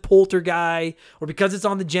because of Poltergeist or because it's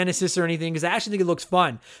on the Genesis or anything, because I actually think it looks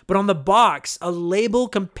fun. But on the box, a label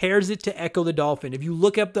compares it to Echo the Dolphin. If you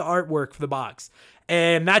look up the artwork for the box,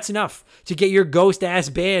 and that's enough to get your ghost-ass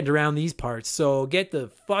band around these parts. So get the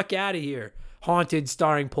fuck out of here. Haunted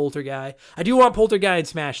starring Poltergeist. I do want Poltergeist in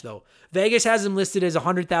Smash, though. Vegas has him listed as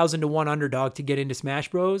 100,000 to 1 underdog to get into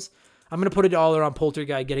Smash Bros. I'm going to put a dollar on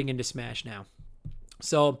Poltergeist getting into Smash now.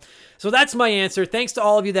 So that's my answer. Thanks to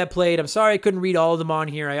all of you that played. I'm sorry I couldn't read all of them on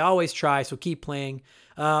here. I always try, so keep playing.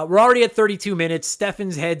 We're already at 32 minutes.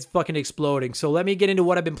 Stefan's head's fucking exploding. So let me get into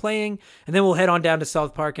what I've been playing, and then we'll head on down to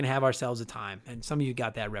South Park and have ourselves a time. And some of you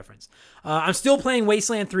got that reference. I'm still playing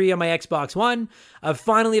Wasteland 3 on my Xbox One. I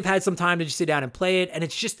finally have had some time to just sit down and play it, and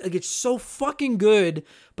it's just, like, it's so fucking good,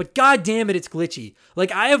 but god damn it, it's glitchy.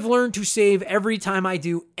 Like, I have learned to save every time I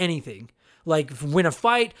do anything. Like, win a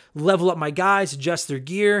fight, level up my guys, adjust their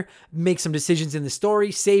gear, make some decisions in the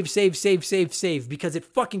story, save, because it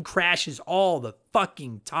fucking crashes all the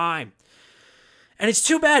fucking time. And it's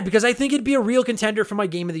too bad because I think it'd be a real contender for my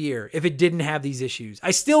game of the year if it didn't have these issues. I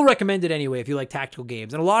still recommend it anyway if you like tactical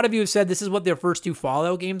games. And a lot of you have said this is what their first two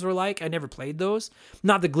Fallout games were like. I never played those.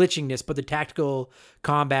 Not the glitchiness, but the tactical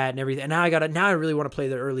combat and everything. And now I really want to play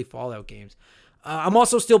the early Fallout games. I'm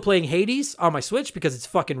also still playing Hades on my Switch because it's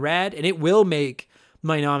fucking rad, and it will make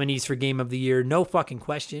my nominees for Game of the Year, no fucking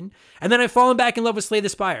question. And then I've fallen back in love with Slay the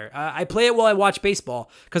Spire. I play it while I watch baseball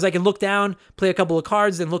because I can look down, play a couple of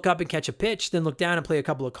cards, then look up and catch a pitch, then look down and play a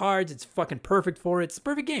couple of cards. It's fucking perfect for it. It's the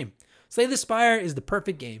perfect game. Slay the Spire is the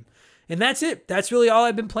perfect game. And that's it. That's really all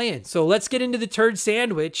I've been playing. So let's get into the turd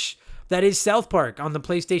sandwich that is South Park on the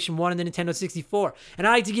PlayStation 1 and the Nintendo 64. And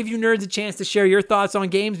I like to give you nerds a chance to share your thoughts on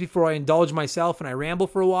games before I indulge myself and I ramble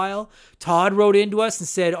for a while. Todd wrote into us and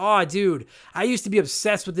said, "Aw, dude, I used to be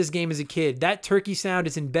obsessed with this game as a kid. That turkey sound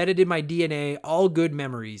is embedded in my DNA, all good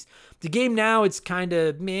memories. The game now, it's kind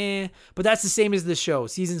of meh, but that's the same as the show.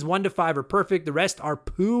 Seasons 1 to 5 are perfect, the rest are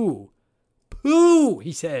poo. Poo,"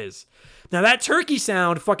 he says. Now that turkey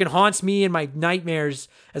sound fucking haunts me in my nightmares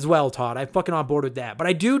as well, Todd. I'm fucking on board with that. But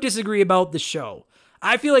I do disagree about the show.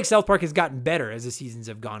 I feel like South Park has gotten better as the seasons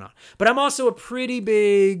have gone on. But I'm also a pretty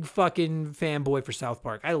big fucking fanboy for South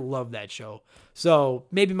Park. I love that show. So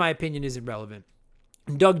maybe my opinion isn't relevant.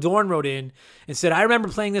 Doug Dorn wrote in and said, "I remember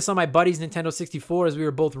playing this on my buddy's Nintendo 64 as we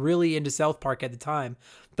were both really into South Park at the time,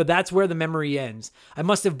 but that's where the memory ends. I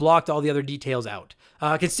must have blocked all the other details out.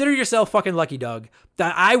 Consider yourself fucking lucky, Doug.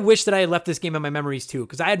 I wish that I had left this game in my memories too,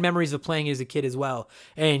 because I had memories of playing it as a kid as well.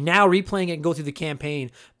 And now replaying it and go through the campaign,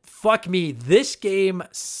 fuck me, this game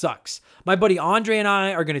sucks. My buddy Andre and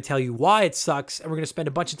I are going to tell you why it sucks, and we're going to spend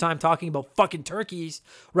a bunch of time talking about fucking turkeys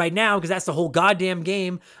right now, because that's the whole goddamn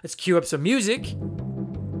game. Let's cue up some music.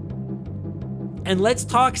 And let's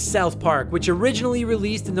talk South Park, which originally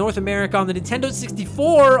released in North America on the Nintendo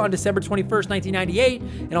 64 on December 21st, 1998,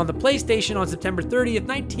 and on the PlayStation on September 30th,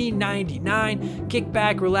 1999. Kick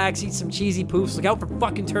back, relax, eat some cheesy poofs, look out for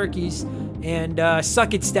fucking turkeys, and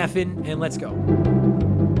suck it, Stefan, and let's go.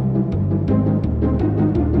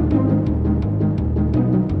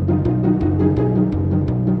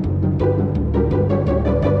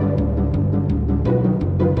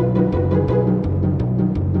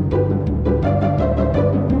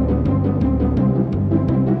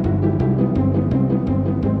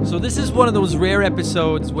 this is one of those rare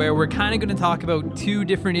episodes where we're kind of going to talk about two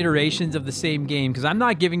different iterations of the same game, because I'm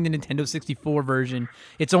not giving the Nintendo 64 version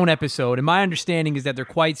its own episode, and my understanding is that they're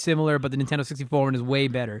quite similar, but the Nintendo 64 one is way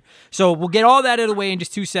better. So we'll get all that out of the way in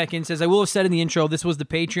just 2 seconds. As I will have said in the intro, this was the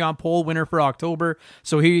Patreon poll winner for October,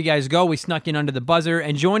 so here you guys go. We snuck in under the buzzer,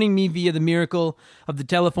 and joining me via the miracle of the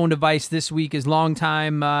telephone device this week is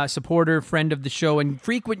longtime supporter, friend of the show, and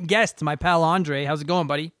frequent guest, my pal Andre. How's it going,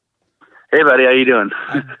 buddy? Hey, buddy, how you doing?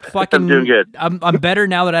 I'm doing good. I'm better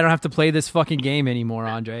now that I don't have to play this fucking game anymore,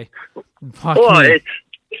 Andre. Well,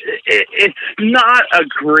 it's not a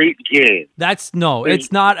great game.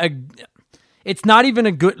 It's not even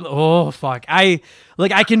a good. Oh fuck! I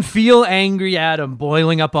can feel angry Adam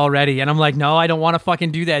boiling up already, and I'm like, no, I don't want to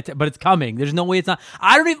fucking do that. But it's coming. There's no way it's not.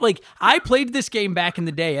 I don't even I played this game back in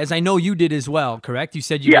the day, as I know you did as well. Correct? You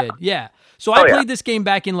said you did. Yeah. So I played this game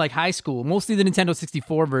back in high school, mostly the Nintendo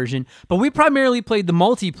 64 version, but we primarily played the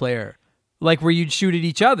multiplayer, where you'd shoot at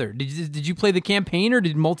each other. Did you play the campaign or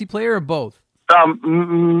did multiplayer or both? I've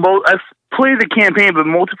played the campaign, but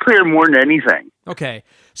multiplayer more than anything. Okay.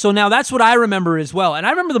 So now that's what I remember as well. And I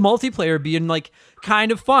remember the multiplayer being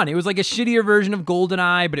kind of fun. It was like a shittier version of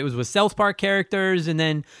GoldenEye, but it was with South Park characters. And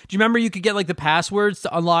then do you remember you could get the passwords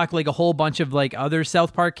to unlock a whole bunch of other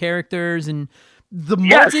South Park characters? And the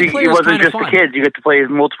multiplayer it wasn't just the kids. You get to play as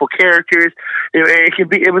multiple characters.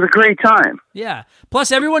 It was a great time. Yeah.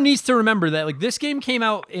 Plus, everyone needs to remember that this game came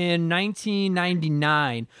out in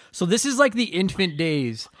 1999, so this is the infant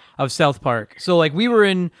days of South Park. So we were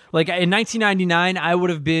in 1999, I would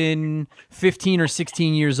have been 15 or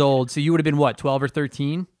 16 years old. So you would have been what, 12 or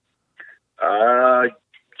 13?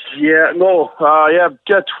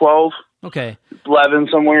 12. Okay. 11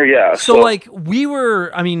 somewhere, yeah. So we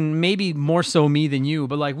were, maybe more so me than you,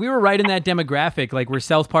 but we were right in that demographic, where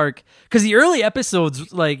South Park, because the early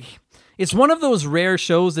episodes, it's one of those rare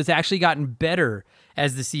shows that's actually gotten better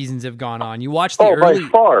as the seasons have gone on. You watch the early, by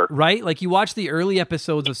far. Right? You watch the early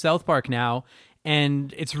episodes of South Park now,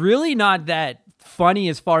 and it's really not that funny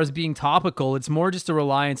as far as being topical. It's more just a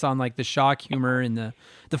reliance on the shock humor and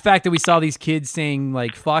the fact that we saw these kids saying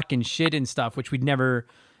fuck and shit and stuff, which we'd never.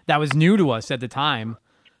 That was new to us at the time.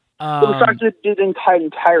 The fact that they did an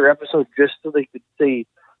entire episode just so they could say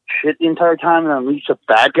shit the entire time and unleash a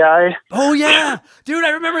bad guy. Oh, yeah. Dude, I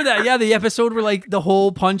remember that. Yeah, the episode where, the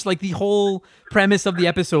whole punch, the whole premise of the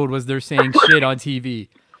episode was they're saying shit on TV.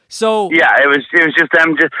 So yeah, it was just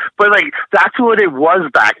them but that's what it was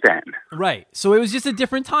back then. Right. So it was just a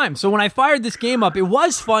different time. So when I fired this game up, it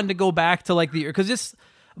was fun to go back to, because this...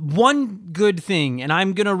 One good thing, and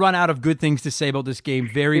I'm going to run out of good things to say about this game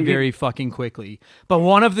very, very fucking quickly. But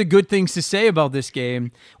one of the good things to say about this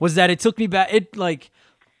game was that it took me back.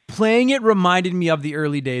 Playing it reminded me of the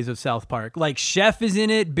early days of South Park. Chef is in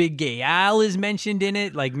it. Big Gay Al is mentioned in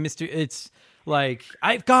it. I miss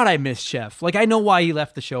Chef. I know why he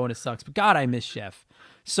left the show and it sucks, but God, I miss Chef.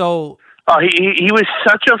 So... Oh, he was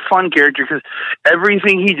such a fun character because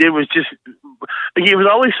everything he did was just... He was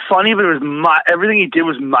always funny, but everything he did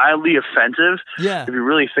was mildly offensive. Yeah. If you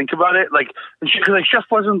really think about it, because Chef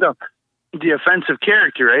wasn't the offensive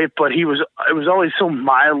character, right? But it was always so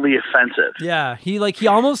mildly offensive. Yeah, he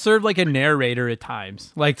almost served like a narrator at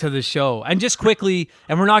times, to the show. And just quickly,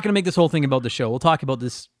 and we're not going to make this whole thing about the show. We'll talk about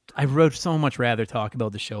this. I would so much rather talk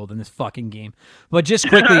about the show than this fucking game. But just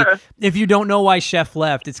quickly, if you don't know why Chef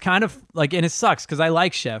left, it's kind of and it sucks because I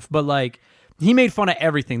like Chef, but he made fun of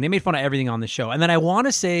everything. They made fun of everything on the show. And then I want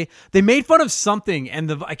to say they made fun of something,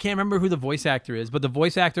 and I can't remember who the voice actor is, but the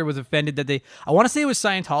voice actor was offended that I want to say it was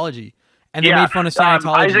Scientology. And they made fun of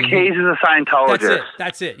Scientology. Isaac Hayes is a Scientologist.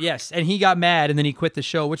 That's it, yes. And he got mad, and then he quit the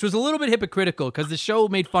show, which was a little bit hypocritical because the show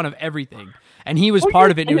made fun of everything. And he was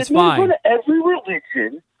part of it, and it was fine. It made fun of every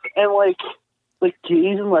religion, and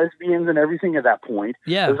gays and lesbians and everything at that point.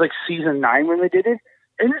 Yeah. It was season 9 when they did it.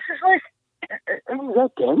 And this is is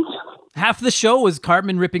that dense? Half the show was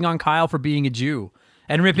Cartman ripping on Kyle for being a Jew.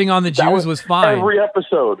 And ripping on the Jews was fine. Every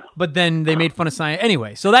episode. But then they made fun of science.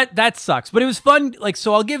 Anyway, so that sucks. But it was fun.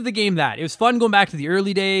 So I'll give the game that. It was fun going back to the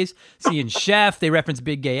early days, seeing Chef. They referenced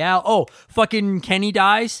Big Gay Al. Oh, fucking Kenny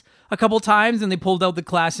dies a couple times, and they pulled out the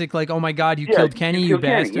classic, oh my God, you killed Kenny, you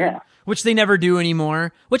bastard. Kenny, yeah. Which they never do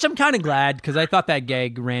anymore, which I'm kind of glad, because I thought that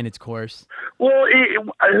gag ran its course. Well, it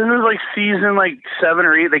was season 7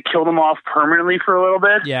 or 8, they killed him off permanently for a little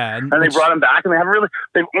bit. Yeah. And they brought him back, and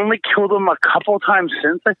they've only killed him a couple times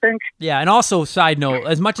since, I think. Yeah, and also, side note,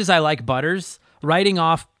 as much as I like Butters, writing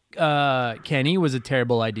off Kenny was a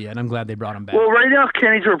terrible idea, and I'm glad they brought him back. Well, writing off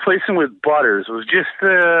Kenny to replace him with Butters was just...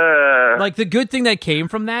 the good thing that came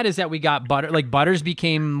from that is that we got Butters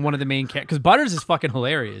became one of the main characters, because Butters is fucking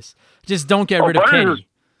hilarious. Just don't get rid of Kenny.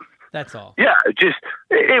 That's all. Yeah,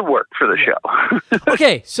 it worked for the show.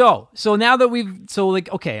 Okay, so now that we're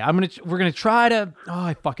gonna try to. Oh,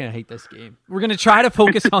 I fucking hate this game. We're gonna try to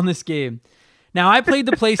focus on this game. Now, I played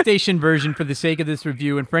the PlayStation version for the sake of this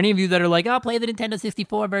review, and for any of you that are like, "Oh, play the Nintendo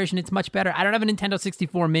 64 version; it's much better." I don't have a Nintendo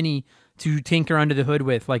 64 Mini to tinker under the hood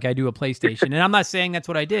with like I do a PlayStation, and I'm not saying that's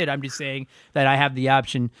what I did. I'm just saying that I have the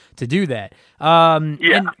option to do that.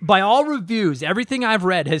 And by all reviews, everything I've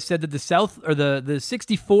read has said that the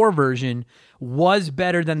 64 version was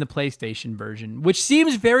better than the PlayStation version, which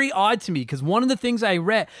seems very odd to me because one of the things I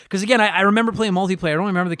read, because again, I remember playing multiplayer. I don't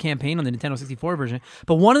remember the campaign on the Nintendo 64 version,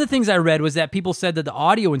 but one of the things I read was that people said that the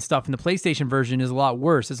audio and stuff in the PlayStation version is a lot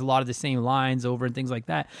worse. There's a lot of the same lines over and things like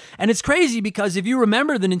that. And it's crazy because if you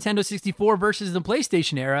remember the Nintendo 64 versus the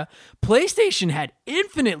PlayStation era, PlayStation had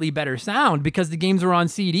infinitely better sound because the games were on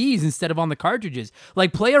CDs instead of on the cartridges.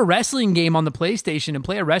 Like play a wrestling game on the PlayStation and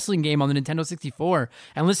play a wrestling game on the Nintendo 64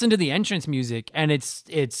 and listen to the entrance music. And it's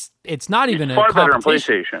not even far a better on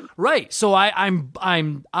competition. PlayStation. Right. So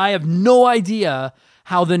I have no idea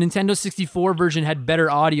how the Nintendo 64 version had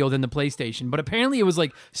better audio than the PlayStation, but apparently it was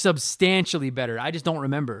like substantially better. I just don't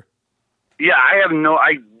remember. Yeah,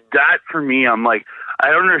 that for me, I'm like, I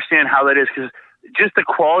don't understand how that is because just the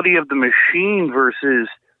quality of the machine versus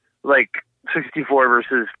like 64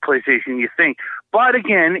 versus PlayStation, you think. But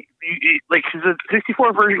again, like the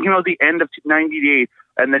 64 version came out at the end of 98,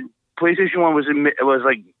 and the PlayStation 1 was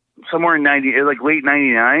like somewhere in like late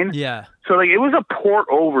 99. Yeah. So like it was a port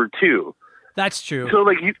over too. That's true. So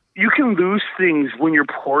like you can lose things when you're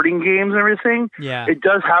porting games and everything. Yeah. It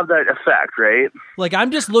does have that effect, right? Like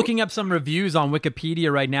I'm just looking up some reviews on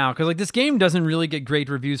Wikipedia right now because like this game doesn't really get great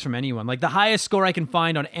reviews from anyone. Like the highest score I can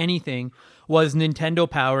find on anything was Nintendo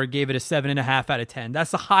Power, gave it a 7.5 out of 10.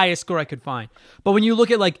 That's the highest score I could find. But when you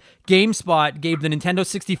look at like GameSpot gave the Nintendo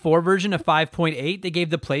 64 version a 5.8, they gave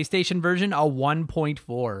the PlayStation version a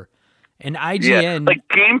 1.4. And IGN, like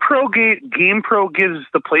GamePro gives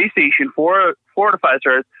the PlayStation 4 out of 5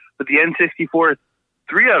 stars, but the N64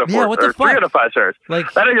 3 out of 4. Yeah, what the fuck? 3 out of 5 stars.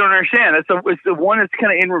 Like that I don't understand. It's the one that's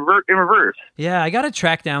kind of in reverse. Yeah, I gotta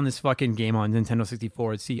track down this fucking game on Nintendo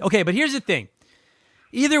 64 and see. Okay, but here's the thing.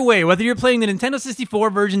 Either way, whether you're playing the Nintendo 64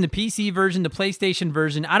 version, the PC version, the PlayStation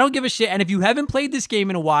version, I don't give a shit. And if you haven't played this game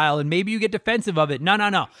in a while and maybe you get defensive of it,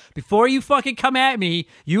 no. Before you fucking come at me,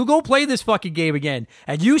 you go play this fucking game again.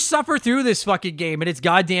 And you suffer through this fucking game and its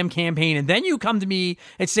goddamn campaign. And then you come to me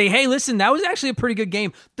and say, hey, listen, that was actually a pretty good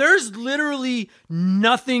game. There's literally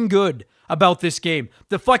nothing good about this game.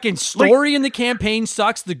 The fucking story in the campaign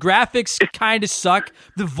sucks. The graphics kind of suck.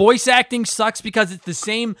 The voice acting sucks because it's the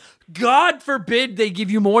same. God forbid they give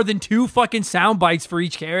you more than 2 fucking sound bites for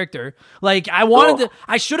each character. Like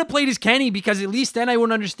I should have played as Kenny because at least then I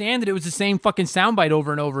wouldn't understand that it was the same fucking sound bite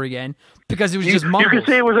over and over again because it was just mumbles. You could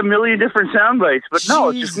say it was a million different sound bites, but no,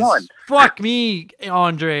 it's just one. Fuck me,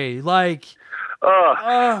 Andre. Like,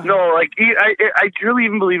 no, like I truly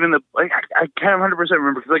even believe in the like I can't 100%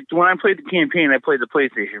 remember because like when I played the campaign, I played the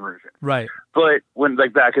PlayStation version, right? But when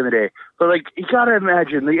like back in the day, but like you gotta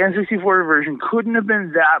imagine the N64 version couldn't have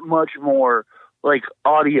been that much more like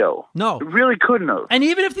audio. No, it really couldn't have. And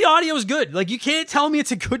even if the audio is good, like you can't tell me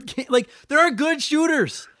it's a good game. Like there are good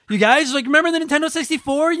shooters. You guys, like, remember the Nintendo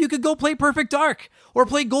 64? You could go play Perfect Dark or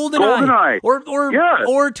play GoldenEye.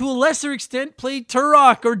 Or to a lesser extent, play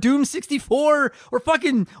Turok or Doom 64 or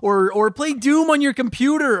fucking, or play Doom on your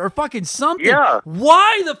computer or fucking something. Yeah.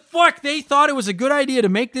 Why the fuck they thought it was a good idea to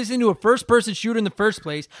make this into a first-person shooter in the first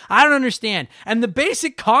place, I don't understand. And the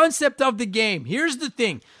basic concept of the game, here's the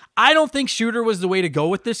thing. I don't think shooter was the way to go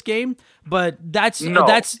with this game, but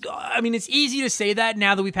I mean, it's easy to say that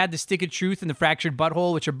now that we've had the Stick of Truth and the Fractured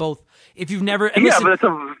Butthole, which are both, if you've never... but it's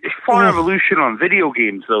a far evolution on video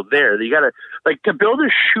games, though, there. You gotta, like, to build a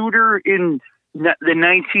shooter in the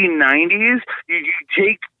 1990s, you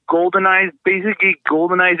take GoldenEye's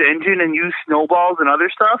engine and use snowballs and other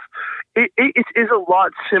stuff. It is a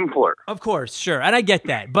lot simpler. Of course, sure, and I get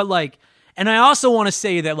that, but, like... And I also want to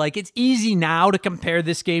say that, like, it's easy now to compare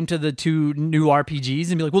this game to the 2 new RPGs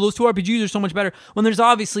and be like, well, those 2 RPGs are so much better, when there's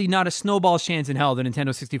obviously not a snowball's chance in hell that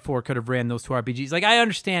Nintendo 64 could have ran those 2 RPGs. Like, I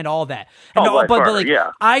understand all that.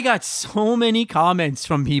 I got so many comments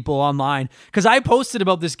from people online because I posted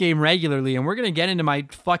about this game regularly, and we're going to get into my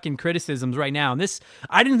fucking criticisms right now. And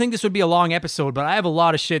I didn't think this would be a long episode, but I have a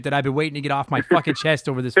lot of shit that I've been waiting to get off my fucking chest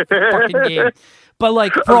over this fucking game. But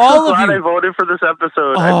like for all of you, I'm so glad I voted for this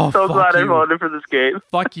episode. I'm so glad I voted for this game.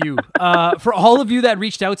 Fuck you. For all of you that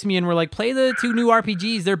reached out to me and were like, play the 2 new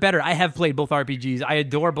RPGs, they're better. I have played both RPGs. I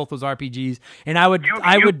adore both those RPGs, and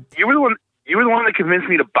you were You were the one that convinced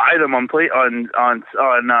me to buy them on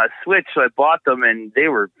Switch, so I bought them, and they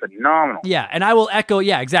were phenomenal. Yeah, and I will echo.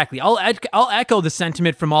 Yeah, exactly. I'll echo the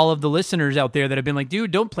sentiment from all of the listeners out there that have been like,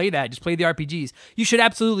 dude, don't play that. Just play the RPGs. You should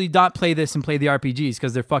absolutely not play this and play the RPGs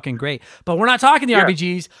because they're fucking great. But we're not talking the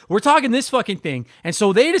RPGs. We're talking this fucking thing. And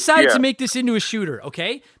so they decided to make this into a shooter.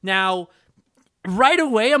 Okay, now. Right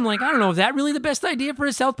away, I'm like, I don't know, is that really the best idea for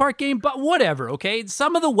a South Park game? But whatever, okay?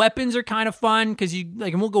 Some of the weapons are kind of fun, because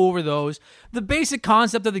and we'll go over those. The basic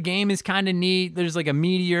concept of the game is kind of neat. There's like a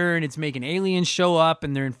meteor, and it's making aliens show up,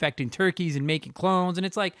 and they're infecting turkeys and making clones, and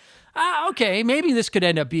it's like, okay, maybe this could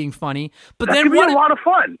end up being funny. But that then could be a lot of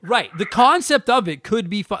fun. Right. The concept of it could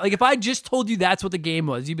be fun. Like, if I just told you that's what the game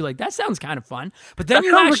was, you'd be like, that sounds kind of fun. But then that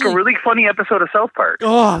sounds like a really funny episode of South Park.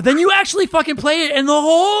 Oh, then you actually fucking play it, and the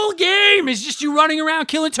whole game is just you running around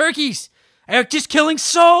killing turkeys. Just killing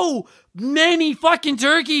so many fucking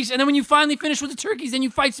turkeys. And then when you finally finish with the turkeys, then you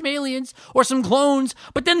fight some aliens or some clones.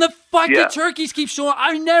 But then the fucking turkeys keep showing up.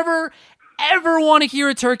 I never ever want to hear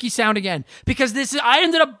a turkey sound again, because I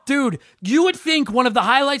ended up, dude, you would think one of the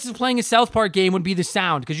highlights of playing a South Park game would be the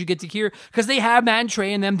sound, because you get to hear, because they have Matt and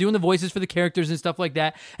Trey and them doing the voices for the characters and stuff like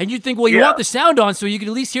that, and you'd think, well, you want the sound on so you can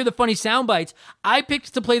at least hear the funny sound bites. I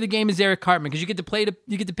picked to play the game as Eric Cartman, because you get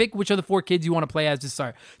to pick which of the 4 kids you want to play as to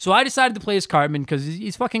start. So I decided to play as Cartman, because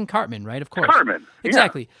he's fucking Cartman, right? Of course. Cartman.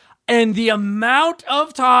 Exactly. And the amount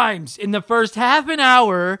of times in the first half an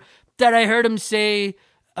hour that I heard him say,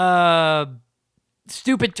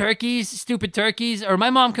 stupid turkeys, or my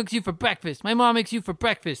mom cooks you for breakfast, my mom makes you for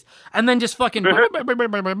breakfast, and then just fucking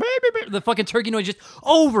the fucking turkey noise just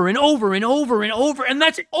over and over and over and over, and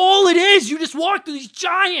that's all it is. You just walk through these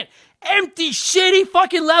giant, empty, shitty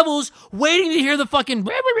fucking levels waiting to hear the fucking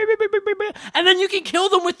and then you can kill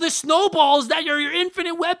them with the snowballs that are your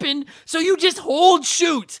infinite weapon, so you just hold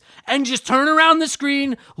shoot and just turn around the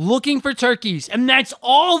screen looking for turkeys, and that's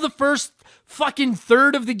all the first fucking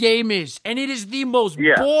third of the game is, and it is the most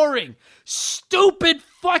boring, stupid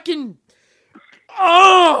fucking.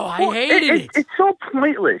 I hated it. It's so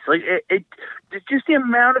pointless. Like it's just the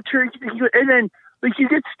amount of turkeys, and then like you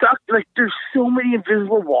get stuck. Like there's so many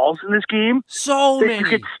invisible walls in this game. So that many you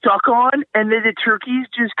get stuck on, and then the turkeys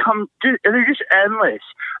just come, and they're just endless.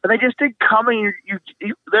 And they just did come, and you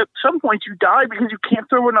at some point you die because you can't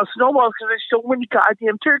throw enough snowballs because there's so many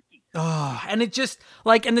goddamn turkeys. Oh, and it just,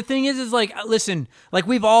 like, and the thing is like, listen, like,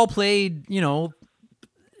 we've all played,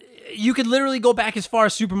 you could literally go back as far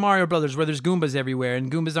as Super Mario Brothers, where there's Goombas everywhere, and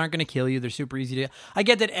Goombas aren't going to kill you. They're super easy to. I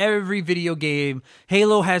get that every video game,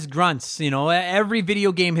 Halo has grunts, every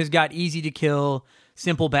video game has got easy to kill,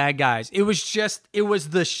 simple bad guys. It was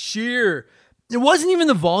the sheer. It wasn't even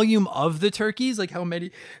the volume of the turkeys, like how many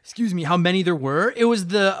there were. It was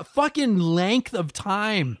the fucking length of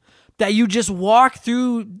time that you just walk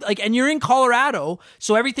through, like, and you're in Colorado,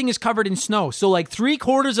 so everything is covered in snow. So like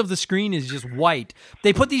 3/4 of the screen is just white.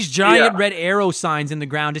 They put these giant red arrow signs in the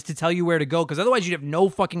ground just to tell you where to go, because otherwise you'd have no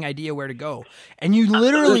fucking idea where to go. And you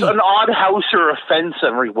literally... There's an odd house or a fence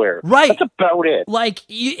everywhere. Right. That's about it. Like,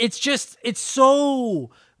 it's so...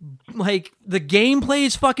 Like, the gameplay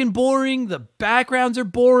is fucking boring, the backgrounds are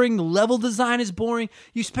boring, the level design is boring.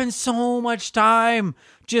 You spend so much time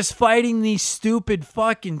just fighting these stupid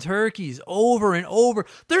fucking turkeys over and over.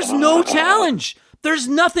 There's no challenge. There's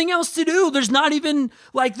nothing else to do. There's not even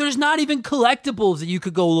collectibles that you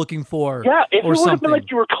could go looking for. Yeah, if it would have something. been like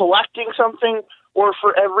you were collecting something, or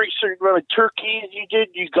for every certain amount of turkeys you did,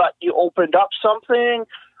 you opened up something.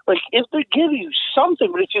 Like, if they give you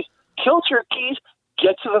something, but it's just kill turkeys,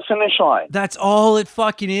 get to the finish line. That's all it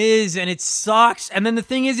fucking is, and it sucks. And then the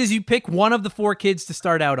thing is you pick one of the 4 kids to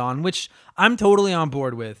start out on, which I'm totally on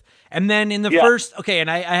board with. And then in the first, and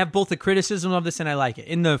I have both the criticism of this and I like it.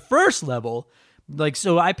 In the first level, like,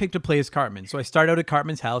 so I picked to play as Cartman. So I start out at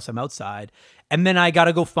Cartman's house, I'm outside, and then I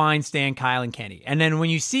gotta go find Stan, Kyle, and Kenny. And then when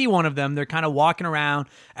you see one of them, they're kind of walking around,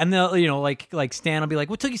 and they'll, like Stan will be like,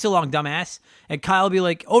 "What took you so long, dumbass?" And Kyle will be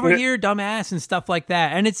like, "Over here, dumbass," and stuff like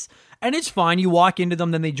that. And it's fine. You walk into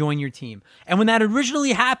them, then they join your team. And when that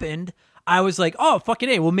originally happened, I was like, oh, fucking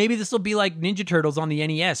A. Well, maybe this will be like Ninja Turtles on the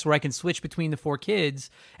NES, where I can switch between the 4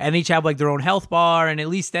 kids and each have like their own health bar. And at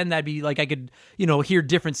least then that'd be like, I could, hear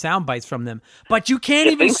different sound bites from them. But you can't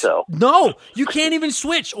even. Think so? No, you can't even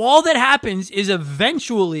switch. All that happens is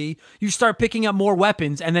eventually you start picking up more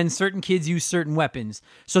weapons, and then certain kids use certain weapons.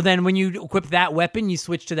 So then when you equip that weapon, you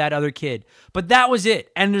switch to that other kid. But that was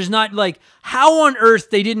it. And there's not like, how on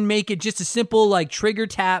earth they didn't make it just a simple like trigger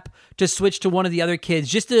tap to switch to one of the other kids,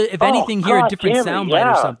 just to, if anything, hear a different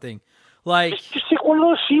soundbite or something. Like, just take one of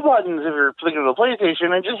those C buttons if you're playing on the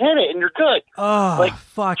PlayStation and just hit it, and you're good. Oh, like,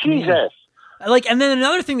 fuck Jesus. me. Like, and then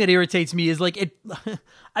another thing that irritates me is like it.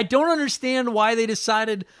 I don't understand why they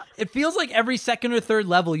decided. It feels like every second or third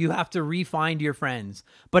level you have to re-find your friends.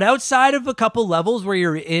 But outside of a couple levels where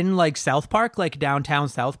you're in like South Park, like downtown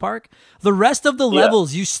South Park, the rest of the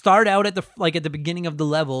levels you start out at the beginning of the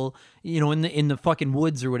level, you know, in the fucking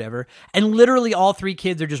woods or whatever, and literally all three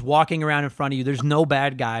kids are just walking around in front of you. There's no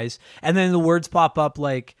bad guys, and then the words pop up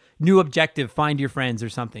like new objective, find your friends or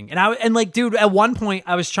something. And like, dude, at one point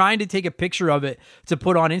I was trying to take a picture of it to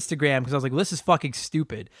put on Instagram because I was like, well, this is fucking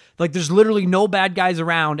stupid. Like, there's literally no bad guys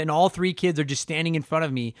around and all three kids are just standing in front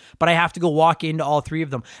of me, but I have to go walk into all three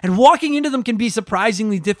of them. And walking into them can be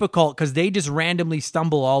surprisingly difficult because they just randomly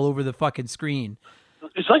stumble all over the fucking screen.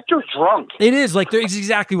 It's like they're drunk. It is like it's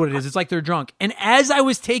exactly what it is. It's like they're drunk. And as I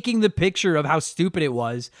was taking the picture of how stupid it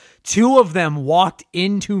was, two of them walked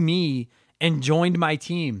into me and joined my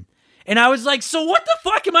team. And I was like, so what the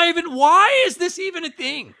fuck why is this even a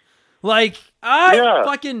thing? Like, I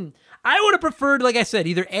would have preferred, like I said,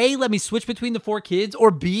 either A, let me switch between the four kids, or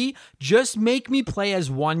B, just make me play as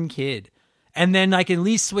one kid. And then I can at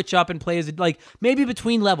least switch up and play as, like, maybe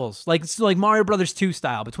between levels. Like Mario Brothers 2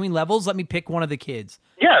 style. Between levels, let me pick one of the kids.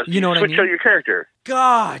 Yeah, you know what I mean? Switch out your character.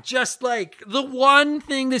 God, just like the one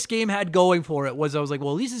thing this game had going for it was I was like,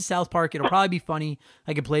 well, at least it's South Park. It'll probably be funny.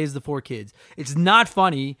 I can play as the four kids. It's not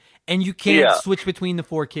funny, and you can't switch between the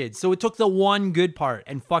four kids. So it took the one good part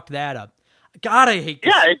and fucked that up. God, I hate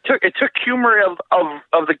this. Yeah, it took humor of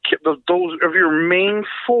those of your main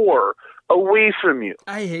four away from you.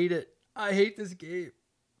 I hate it. I hate this game.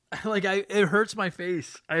 Like, it hurts my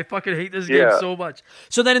face. I fucking hate this game so much.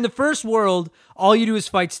 So then in the first world, all you do is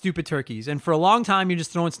fight stupid turkeys. And for a long time, you're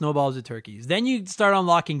just throwing snowballs at turkeys. Then you start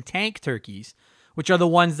unlocking tank turkeys, which are the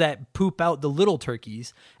ones that poop out the little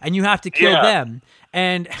turkeys. And you have to kill them.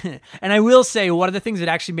 And I will say, one of the things that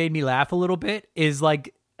actually made me laugh a little bit is,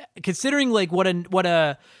 like, considering, like, what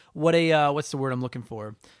a what's the word I'm looking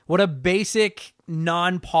for? What a basic,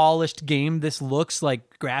 non-polished game this looks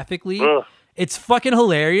like graphically. Ugh. It's fucking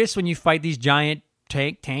hilarious when you fight these giant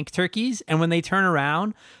tank turkeys, and when they turn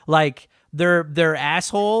around, like their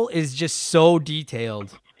asshole is just so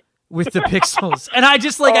detailed with the pixels. And I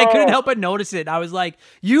just I couldn't help but notice it. I was like,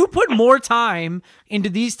 you put more time into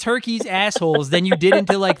these turkeys' assholes than you did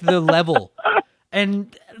into like the level.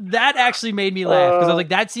 And that actually made me laugh because I was like,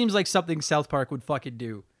 that seems like something South Park would fucking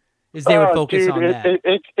do. Is they would focus on that.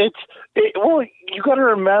 Well, you got to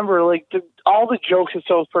remember, like, all the jokes that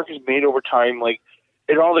South Park has made over time, like,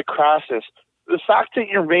 and all the crassness. The fact that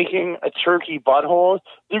you're making a turkey butthole,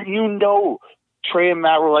 you know, Trey and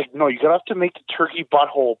Matt were like, no, you're going to have to make the turkey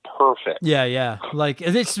butthole perfect. Yeah. Like,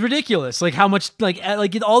 it's ridiculous. Like, how much, like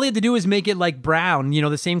all they had to do is make it, like, brown, you know,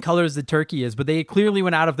 the same color as the turkey is, but they clearly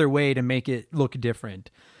went out of their way to make it look different.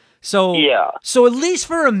 So at least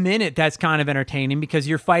for a minute, that's kind of entertaining because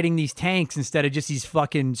you're fighting these tanks instead of just these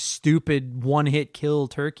fucking stupid one-hit kill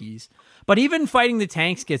turkeys. But even fighting the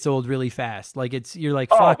tanks gets old really fast. Like, you're like,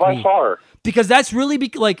 fuck by me. Far. Because that's really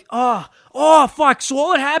like, fuck. So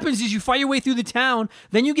all that happens is you fight your way through the town,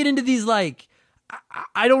 then you get into these, like,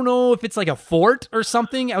 I don't know if it's like a fort or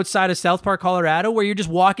something outside of South Park, Colorado, where you're just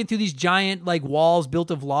walking through these giant, like, walls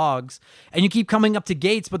built of logs, and you keep coming up to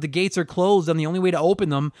gates, but the gates are closed, and the only way to open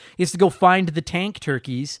them is to go find the tank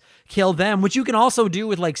turkeys, kill them, which you can also do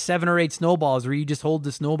with, like, 7 or 8 snowballs, where you just hold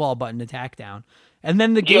the snowball button to tack down. And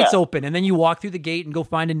then the gates open, and then you walk through the gate and go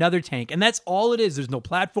find another tank. And that's all it is. There's no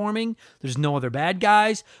platforming. There's no other bad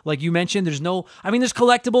guys. Like you mentioned, there's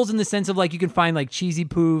collectibles in the sense of, like, you can find, like, cheesy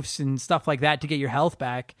poofs and stuff like that to get your health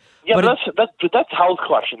back. Yeah, but that's health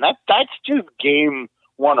collection. That's just game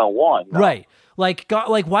 101. No? Right. Like,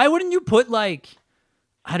 why wouldn't you put, like,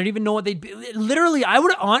 I don't even know what they'd be. Literally,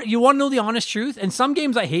 you want to know the honest truth? And some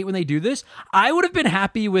games I hate when they do this. I would have been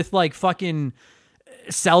happy with, like, fucking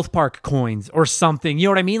South Park coins or something, you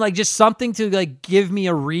know what I mean? Like, just something to, like, give me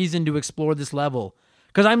a reason to explore this level,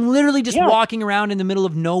 because I'm literally just walking around in the middle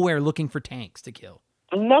of nowhere looking for tanks to kill.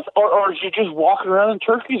 Or you're just walking around and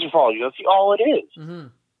turkeys are following you. That's all it is.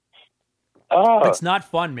 Mm-hmm. It's not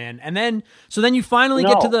fun, man. And then you finally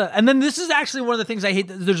get to and then this is actually one of the things I hate.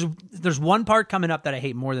 There's one part coming up that I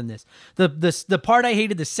hate more than this. The part I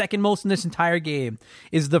hated the second most in this entire game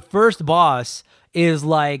is the first boss is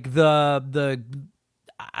like the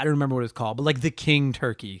I don't remember what it's called, but like the king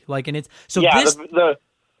turkey. Like, and it's so this the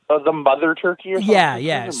mother turkey or something.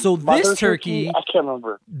 Yeah. So this turkey, I can't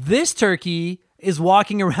remember. This turkey is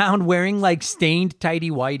walking around wearing, like, stained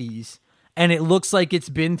tighty whities. and it looks like it's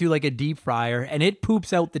been through like a deep fryer, and it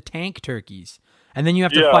poops out the tank turkeys. And then you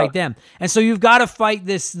have to fight them. And so you've got to fight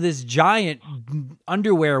this giant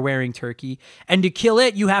underwear-wearing turkey. And to kill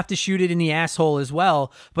it, you have to shoot it in the asshole as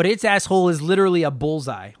well. But its asshole is literally a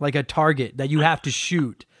bullseye, like a target that you have to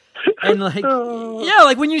shoot. And like, yeah,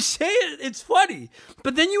 like when you say it, it's funny.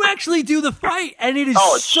 But then you actually do the fight, and it is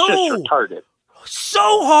it's just retarded.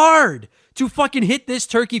 So hard to fucking hit this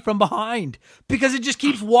turkey from behind because it just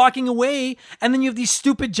keeps walking away, and then you have these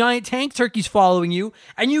stupid giant tank turkeys following you,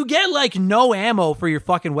 and you get like no ammo for your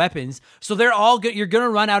fucking weapons, so they're all you're gonna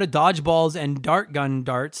run out of dodgeballs and dart gun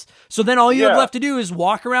darts. So then all you have left to do is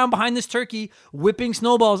walk around behind this turkey whipping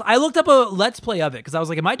snowballs. I looked up a let's play of it because I was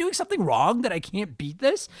like, am I doing something wrong that I can't beat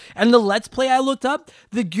this? And the let's play I looked up,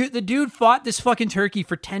 the dude fought this fucking turkey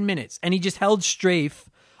for 10 minutes, and he just held strafe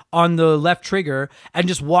on the left trigger and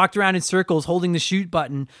just walked around in circles holding the shoot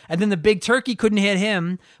button. And then the big turkey couldn't hit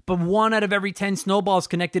him, but 1 out of every 10 snowballs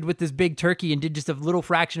connected with this big turkey and did just a little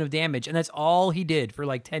fraction of damage. And that's all he did for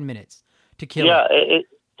like 10 minutes to kill it.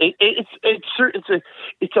 It's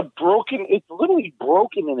literally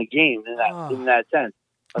broken in a game in that sense.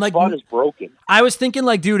 A spot is broken. I was thinking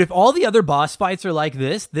like, dude, if all the other boss fights are like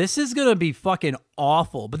this is going to be fucking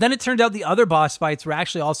awful. But then it turned out the other boss fights were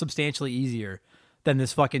actually all substantially easier than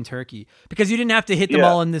this fucking turkey because you didn't have to hit them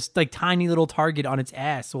all in this like tiny little target on its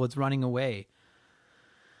ass so it's running away.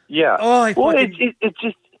 Yeah. Oh, it's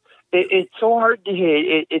so hard to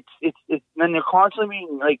hit. It's then they're constantly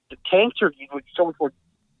being like the tank turkey would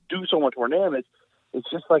do so much more damage. It's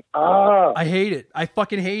just like I hate it. I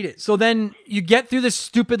fucking hate it. So then you get through this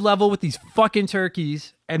stupid level with these fucking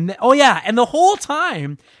turkeys, and the whole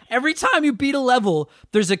time, every time you beat a level,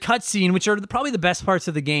 there's a cutscene, which are probably the best parts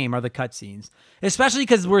of the game are the cutscenes, especially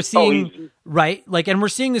because we're seeing and we're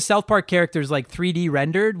seeing the South Park characters like 3D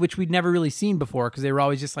rendered, which we'd never really seen before because they were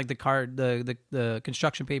always just like the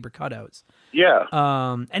construction paper cutouts. Yeah.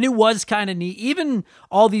 And it was kind of neat. Even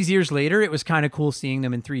all these years later, it was kind of cool seeing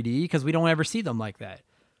them in 3D because we don't ever see them like that.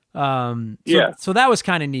 So that was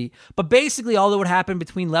kind of neat. But basically all that would happen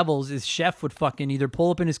between levels is Chef would fucking either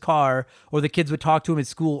pull up in his car or the kids would talk to him at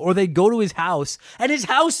school or they'd go to his house and his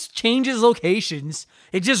house changes locations.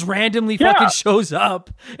 It just randomly fucking shows up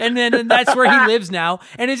and that's where he lives now.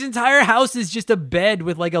 And his entire house is just a bed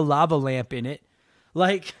with like a lava lamp in it.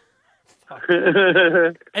 Like...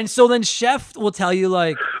 And so then Chef will tell you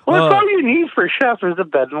like, well, that's all you need for Chef is a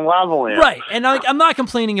bed and lava lamp, right? And I'm not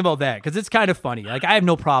complaining about that because it's kind of funny. Like I have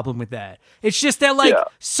no problem with that. It's just that like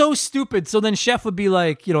so stupid. So then Chef would be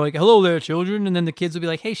like, like, hello there, children, and then the kids would be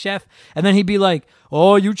like, hey, Chef, and then he'd be like,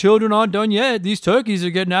 oh, you children aren't done yet. These turkeys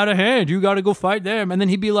are getting out of hand. You got to go fight them. And then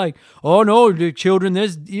he'd be like, oh no, the children,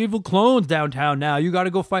 there's evil clones downtown now. You got to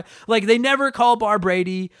go fight. Like they never call Bar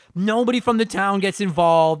Brady. Nobody from the town gets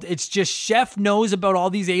involved. It's just Chef knows about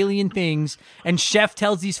all these alien things, and Chef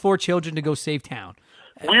tells these 4 children to go save town.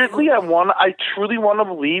 Weirdly, I truly want to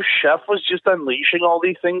believe Chef was just unleashing all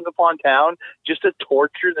these things upon town just to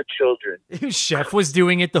torture the children. Chef was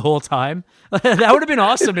doing it the whole time. That would have been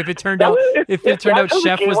awesome if it turned out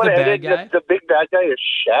Chef was the bad guy. The big bad guy is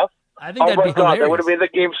Chef. I think that'd be hilarious. That would have made the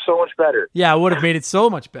game so much better. Yeah, it would have made it so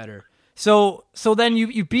much better. So then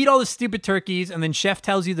you beat all the stupid turkeys, and then Chef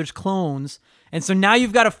tells you there's clones, and so now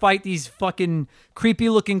you've got to fight these fucking creepy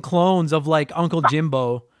looking clones of like Uncle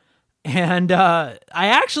Jimbo. And I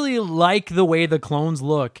actually like the way the clones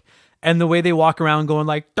look and the way they walk around going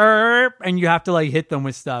like derp, and you have to like hit them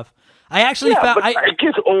with stuff. I actually found it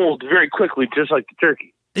gets old very quickly, just like the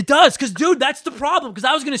turkey. It does, because dude, that's the problem. Because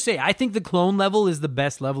I was gonna say, I think the clone level is the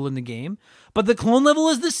best level in the game, but the clone level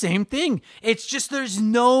is the same thing. It's just there's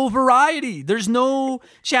no variety, there's no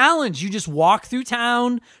challenge. You just walk through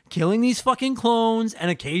town, killing these fucking clones, and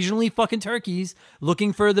occasionally fucking turkeys,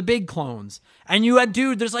 looking for the big clones. And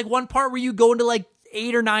dude, there's like one part where you go into like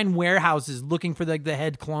 8 or 9 warehouses looking for like the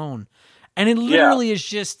head clone, and it literally is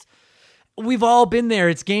just. We've all been there.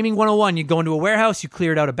 It's gaming 101. You go into a warehouse, you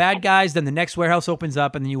clear it out of bad guys, then the next warehouse opens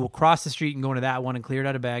up, and then you will cross the street and go into that one and clear it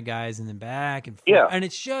out of bad guys, and then back and forth. Yeah. And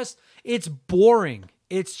it's boring.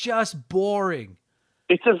 It's just boring.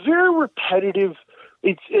 It's a very repetitive.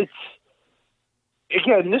 It's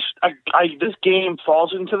again, this game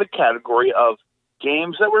falls into the category of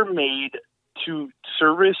games that were made to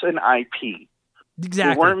service an IP.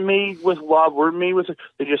 Exactly. They weren't made with love.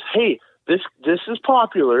 They just, hey, this is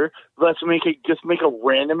popular. Let's make a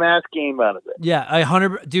random ass game out of it. Yeah,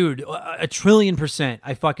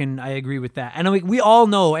 1,000,000,000,000%. I agree with that. And we all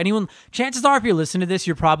know chances are if you listen to this,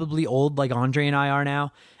 you're probably old like Andre and I are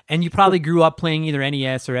now. And you probably grew up playing either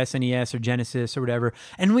NES or SNES or Genesis or whatever.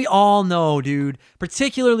 And we all know, dude,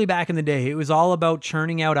 particularly back in the day, it was all about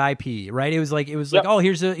churning out IP, right? It was like, oh,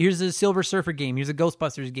 here's a Silver Surfer game. Here's a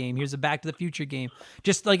Ghostbusters game. Here's a Back to the Future game.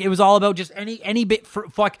 Just like, it was all about just any bit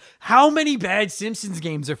fuck. How many bad Simpsons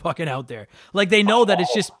games are fucking out there? Like, they know that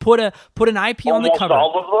it's just put an IP on the cover.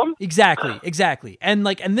 All of them? Exactly. And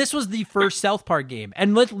this was the first South Park game.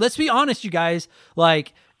 And let's be honest, you guys,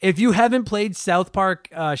 like, if you haven't played South Park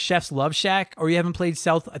Chef's Love Shack, or you haven't played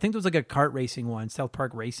I think there was like a kart racing one, South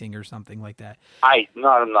Park Racing or something like that. I'm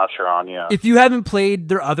not sure on, yeah. If you haven't played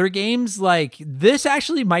their other games, like, this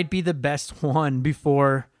actually might be the best one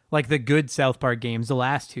before, like, the good South Park games, the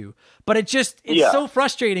last two. But it's so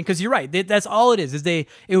frustrating, because you're right. That's all it is it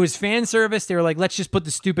was fan service. They were like, let's just put the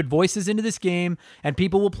stupid voices into this game, and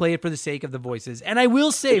people will play it for the sake of the voices. And I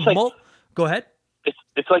will say, go ahead.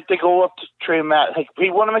 It's like they go up to Trey and Matt, like,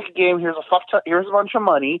 we want to make a game, here's a bunch of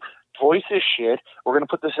money, voice this shit, we're going to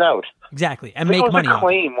put this out. Exactly, and make make money. It was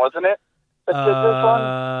Acclaim, wasn't it? That did this one?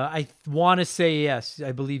 I want to say yes.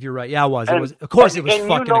 I believe you're right. Yeah, it was. Of course, it was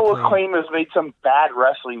fucking Acclaim. Acclaim has made some bad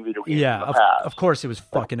wrestling video games in the past. Of course it was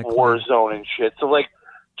fucking Acclaim. Warzone and shit. So, like,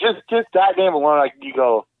 just that name alone, like, you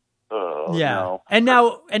go, no. And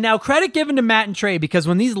now credit given to Matt and Trey, because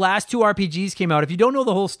when these last two RPGs came out, if you don't know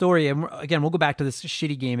the whole story, and again, we'll go back to this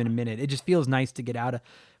shitty game in a minute. It just feels nice to get out of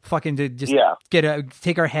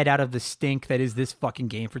take our head out of the stink that is this fucking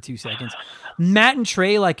game for 2 seconds. Matt and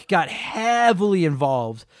Trey, like, got heavily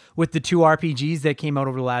involved with the two RPGs that came out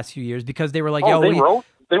over the last few years, because they were like,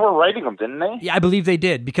 they were writing them, didn't they? Yeah, I believe they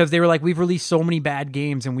did, because they were like, we've released so many bad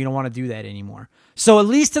games and we don't want to do that anymore. So at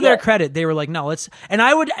least to their credit, they were like, no, let's. And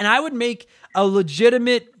I would make a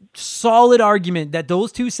legitimate, solid argument that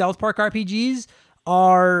those two South Park RPGs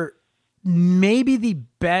are maybe the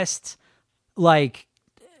best, like,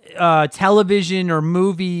 television or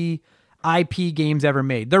movie IP games ever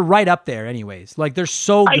made. They're right up there, anyways. Like, they're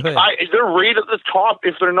so good. They're right at the top.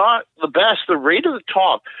 If they're not the best, they're right at the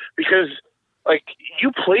top, because, like,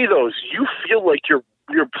 you play those, you feel like you're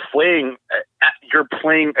playing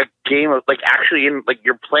a game of, like, actually in, like,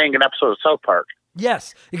 you're playing an episode of South Park.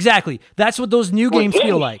 Yes, exactly. That's what those new games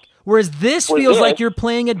feel like. Whereas this feels like you're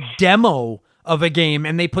playing a demo of a game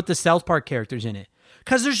and they put the South Park characters in it.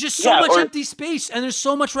 Because there's just so much empty space and there's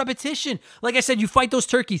so much repetition. Like I said, you fight those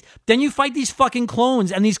turkeys, then you fight these fucking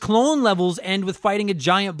clones, and these clone levels end with fighting a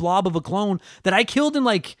giant blob of a clone that I killed in,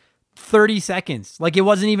 like, 30 seconds. Like, it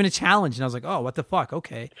wasn't even a challenge. And I was like, oh, what the fuck?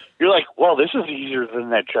 Okay. You're like, well, this is easier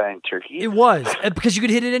than that giant turkey. It was, because you could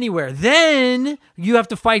hit it anywhere. Then you have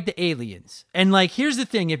to fight the aliens. And, like, here's the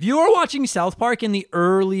thing. If you were watching South Park in the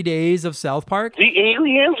early days of South Park, the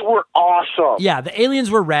aliens were awesome. Yeah, the aliens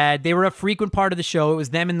were rad. They were a frequent part of the show. It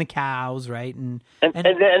was them and the cows, right? And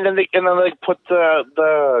then they put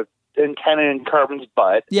the antenna in Carbon's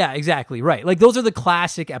butt. Yeah, exactly. Right. Like, those are the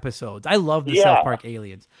classic episodes. I love the South Park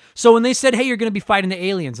aliens. So when they said, hey, you're going to be fighting the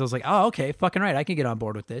aliens, I was like, oh, okay, fucking right. I can get on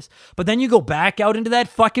board with this. But then you go back out into that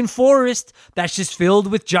fucking forest that's just filled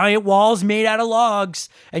with giant walls made out of logs,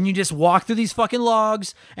 and you just walk through these fucking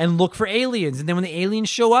logs and look for aliens. And then when the aliens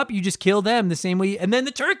show up, you just kill them the same way. And then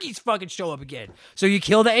the turkeys fucking show up again. So you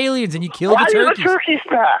kill the aliens and you kill the turkeys. Why are the turkeys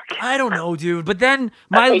back? I don't know, dude. But then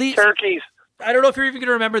turkeys. I don't know if you're even going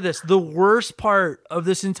to remember this. The worst part of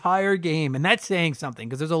this entire game, and that's saying something,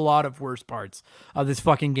 because there's a lot of worst parts of this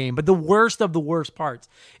fucking game, but the worst of the worst parts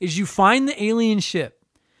is you find the alien ship.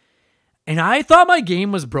 And I thought my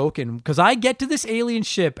game was broken, because I get to this alien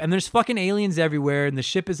ship and there's fucking aliens everywhere, and the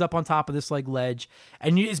ship is up on top of this, like, ledge,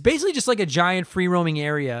 and it's basically just like a giant free roaming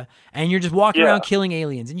area, and you're just walking around killing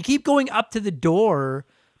aliens, and you keep going up to the door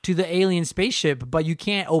to the alien spaceship, but you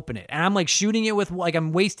can't open it. And I'm, like, shooting it with, like,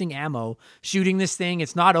 I'm wasting ammo shooting this thing.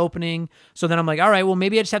 It's not opening. So then I'm like, all right, well,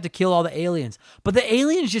 maybe I just have to kill all the aliens. But the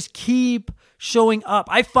aliens just keep showing up.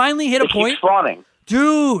 I finally hit a point. Keep spawning.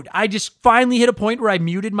 Dude, I just finally hit a point where I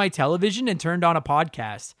muted my television and turned on a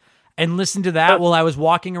podcast and listened to that while I was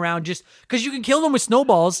walking around, just because you can kill them with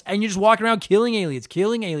snowballs and you're just walking around killing aliens.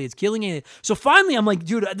 So finally I'm like,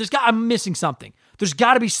 dude, I'm missing something. There's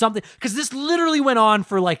got to be something, because this literally went on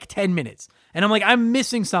for like 10 minutes. And I'm like, I'm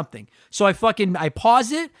missing something. So I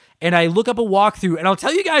pause it and I look up a walkthrough. And I'll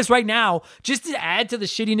tell you guys right now, just to add to the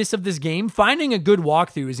shittiness of this game, finding a good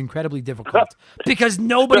walkthrough is incredibly difficult, because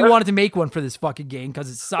nobody wanted to make one for this fucking game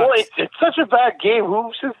because it sucks. Well, it's such a bad game.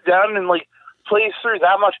 Who sits down and, like, plays through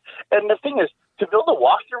that much? And the thing is, to build a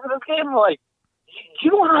walkthrough for this game, like,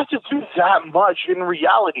 you don't have to do that much in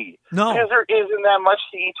reality. No. Because there isn't that much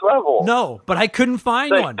to each level. No, but I couldn't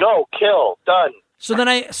find one. Go, kill, done. So then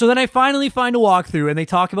I finally find a walkthrough, and they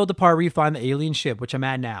talk about the part where you find the alien ship, which I'm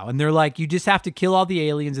at now. And they're like, you just have to kill all the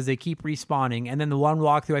aliens as they keep respawning. And then the one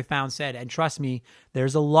walkthrough I found said, and trust me,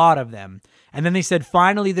 there's a lot of them. And then they said,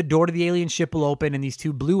 finally, the door to the alien ship will open, and these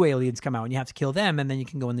 2 blue aliens come out, and you have to kill them, and then you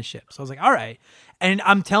can go in the ship. So I was like, all right. And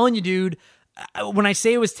I'm telling you, dude, when I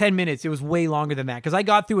say it was 10 minutes, it was way longer than that, because I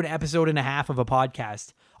got through an episode and a half of a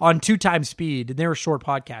podcast on 2 times speed, and they were short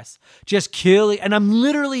podcasts, just killing, and I'm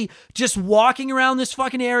literally just walking around this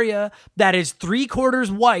fucking area that is 3/4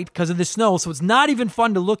 white because of the snow, so it's not even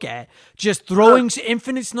fun to look at, just throwing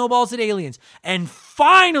infinite snowballs at aliens, and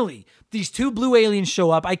finally, these 2 blue aliens show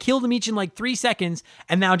up. I killed them each in like 3 seconds,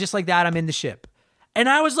 and now just like that, I'm in the ship. And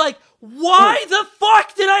I was like, why the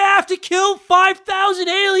fuck did I have to kill 5,000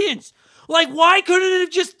 aliens? Like, why couldn't it have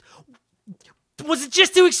just... Was it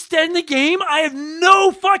just to extend the game? I have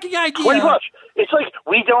no fucking idea. Pretty much. It's like,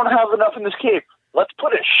 we don't have enough in this game. Let's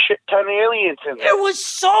put a shit ton of aliens in there. It was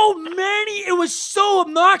so many. It was so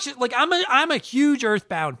obnoxious. Like, I'm a huge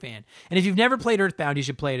Earthbound fan. And if you've never played Earthbound, you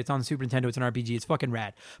should play it. It's on the Super Nintendo. It's an RPG. It's fucking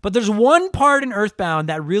rad. But there's one part in Earthbound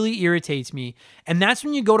that really irritates me. And that's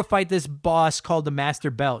when you go to fight this boss called the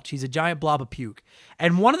Master Belch. He's a giant blob of puke.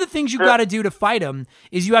 And one of the things you got to do to fight him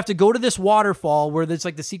is you have to go to this waterfall where there's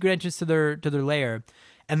like the secret entrance to their lair.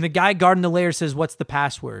 And the guy guarding the lair says, what's the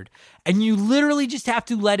password? And you literally just have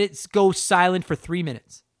to let it go silent for 3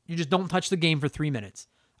 minutes. You just don't touch the game for 3 minutes.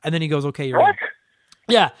 And then he goes, okay, you're in.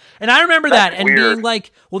 Yeah. And I remember that and weird. being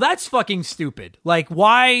like, well, that's fucking stupid. Like,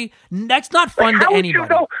 why? That's not fun to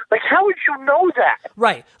anybody. How would you know that?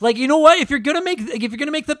 Right. Like, you know what? If you're gonna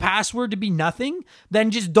make the password to be nothing,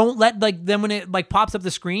 then just don't then when it like pops up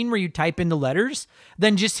the screen where you type in the letters,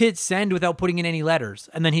 then just hit send without putting in any letters.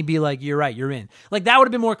 And then he'd be like, you're right, you're in. Like, that would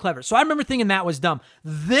have been more clever. So I remember thinking that was dumb.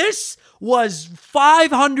 This was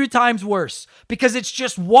 500 times worse because it's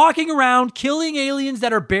just walking around killing aliens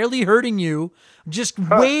that are barely hurting you, just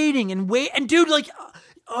waiting and wait. And dude, like,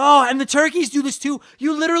 oh, and the turkeys do this too.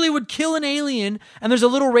 You literally would kill an alien, and there's a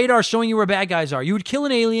little radar showing you where bad guys are. You would kill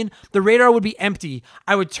an alien, the radar would be empty.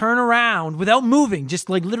 I would turn around without moving, just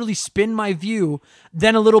like literally spin my view.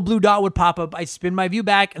 Then a little blue dot would pop up. I'd spin my view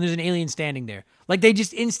back, and there's an alien standing there. Like, they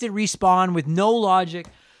just instant respawn with no logic.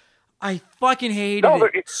 I fucking hated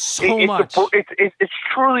it so much. It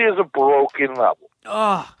truly is a broken level.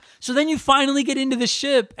 Ugh. So then you finally get into the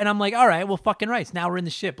ship, and I'm like, all right, well, fucking right. Now we're in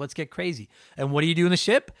the ship. Let's get crazy. And what do you do in the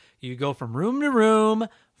ship? You go from room to room,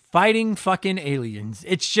 fighting fucking aliens.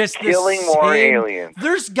 It's just killing more aliens.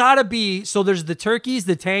 There's gotta be, so there's the turkeys,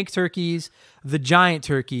 the tank turkeys, the giant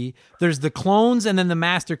turkey. There's the clones, and then the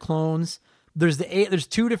master clones. There's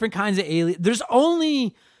 2 different kinds of aliens. There's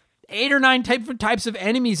only 8 or 9 different types of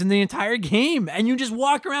enemies in the entire game, and you just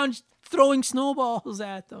walk around throwing snowballs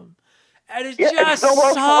at them. And it just sucks.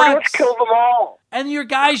 Let's kill them all. And your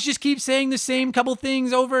guys just keep saying the same couple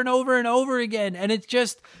things over and over and over again. And it's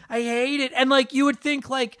just, I hate it. And like, you would think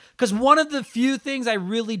like, because one of the few things I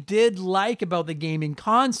really did like about the gaming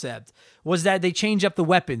concept was that they change up the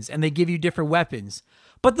weapons and they give you different weapons.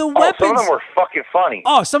 But the weapons... some of them were fucking funny.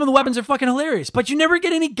 Oh, some of the weapons are fucking hilarious. But you never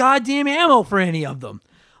get any goddamn ammo for any of them.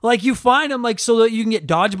 Like, you find them, like, so that you can get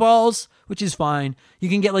dodgeballs, which is fine. You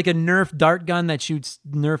can get, like, a Nerf dart gun that shoots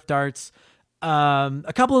Nerf darts.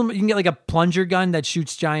 A couple of them, you can get, like, a plunger gun that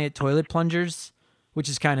shoots giant toilet plungers, which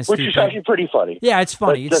is kind of stupid. Which is actually pretty funny. Yeah, it's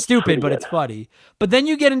funny. It's stupid, but it's funny. But then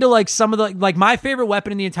you get into, like, some of the... Like, my favorite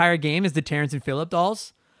weapon in the entire game is the Terrence and Phillip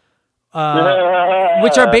dolls,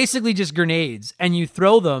 which are basically just grenades. And you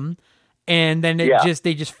throw them, and then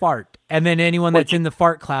they just fart. And then anyone that's in the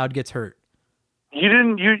fart cloud gets hurt.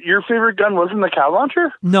 Your favorite gun wasn't the cow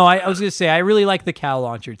launcher? No, I was going to say, I really like the cow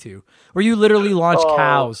launcher too, where you literally launch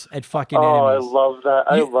cows at fucking enemies. I love that.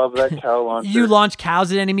 I love that cow launcher. You launch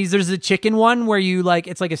cows at enemies. There's a chicken one where you like,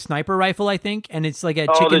 it's like a sniper rifle, I think, and it's like a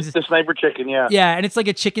chicken's... the sniper chicken, yeah. Yeah, and it's like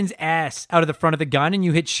a chicken's ass out of the front of the gun, and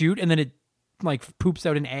you hit shoot, and then it like poops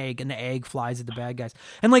out an egg, and the egg flies at the bad guys.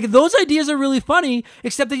 And like, those ideas are really funny,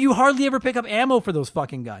 except that you hardly ever pick up ammo for those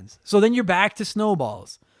fucking guns. So then you're back to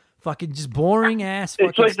snowballs. Fucking just boring ass.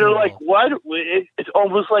 It's like they're like, what? It's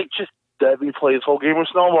almost like just let me play this whole game with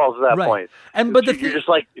snowballs at that point. And but you're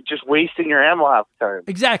just wasting your ammo half the time.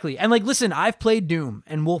 Exactly. And like, listen, I've played Doom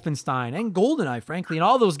and Wolfenstein and GoldenEye, frankly, and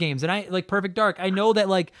all those games, and I like Perfect Dark. I know that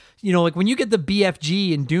like, you know, like when you get the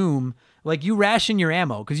BFG in Doom, like you ration your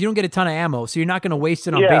ammo because you don't get a ton of ammo, so you're not going to waste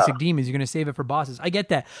it on basic demons. You're going to save it for bosses. I get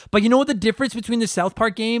that. But you know what the difference between the South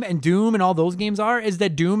Park game and Doom and all those games are? Is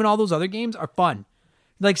that Doom and all those other games are fun.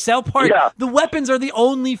 Like South Park, the weapons are the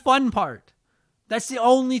only fun part. That's the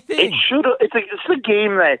only thing. It's a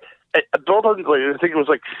game that built on, I think it was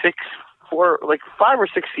like like 5 or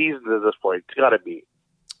 6 seasons at this point. It's got to be.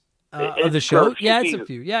 Of the show? a few Yeah, it's seasons. a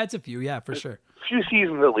few. Yeah, it's a few. Yeah, for sure. A few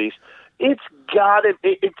seasons at least. It's got it.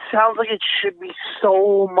 It sounds like it should be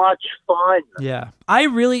so much fun. Yeah. I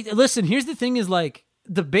really listen, here's the thing is like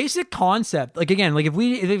the basic concept, like again, like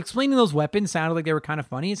if explaining those weapons sounded like they were kind of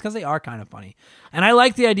funny, it's because they are kind of funny. And I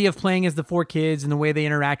like the idea of playing as the 4 kids and the way they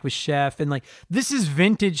interact with Chef. And like this is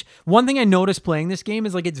vintage. One thing I noticed playing this game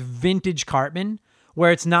is like it's vintage Cartman,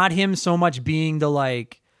 where it's not him so much being the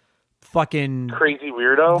like fucking Crazy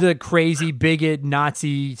weirdo. the crazy bigot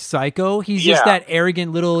Nazi psycho. He's just Yeah. that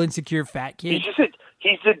arrogant little insecure fat kid.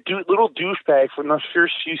 He's the little douchebag from the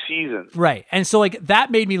first few seasons. Right. And so like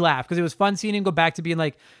that made me laugh because it was fun seeing him go back to being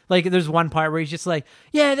like there's one part where he's just like,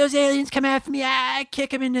 yeah, those aliens come after me, I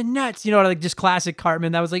kick him in the nuts. You know, like just classic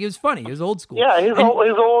Cartman. That was like, it was funny. It was old school. Yeah, his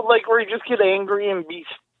old like where he just get angry and be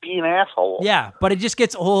an asshole. Yeah, but it just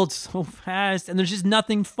gets old so fast, and there's just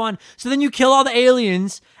nothing fun. So then you kill all the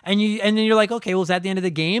aliens, and then you're like, okay, well, is that the end of the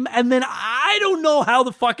game? And then I don't know how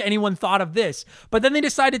the fuck anyone thought of this, but then they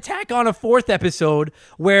decide to tack on a 4th episode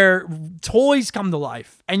where toys come to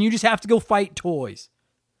life, and you just have to go fight toys.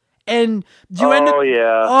 And you end up,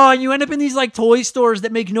 and you end up in these like toy stores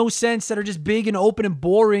that make no sense, that are just big and open and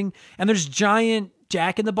boring, and there's giant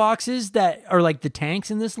Jack-in-the-Boxes that are like the tanks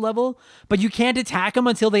in this level, but you can't attack them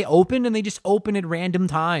until they open, and they just open at random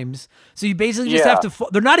times. So you basically just have to,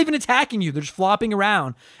 they're not even attacking you, they're just flopping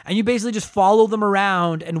around, and you basically just follow them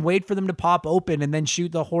around and wait for them to pop open and then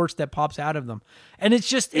shoot the horse that pops out of them. And it's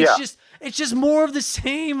just more of the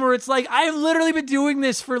same, where it's like, I've literally been doing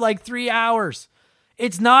this for like 3 hours.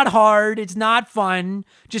 It's not hard. It's not fun.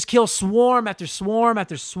 Just kill swarm after swarm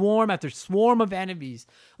after swarm after swarm of enemies.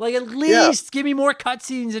 Like, at least give me more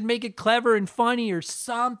cutscenes and make it clever and funny or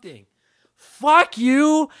something. Fuck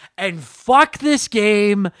you and fuck this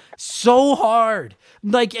game so hard.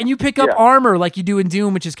 Like, and you pick up armor like you do in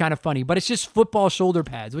Doom, which is kind of funny, but it's just football shoulder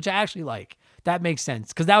pads, which I actually like. That makes sense,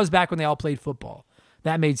 because that was back when they all played football.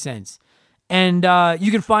 That made sense. And you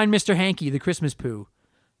can find Mr. Hanky, the Christmas poo.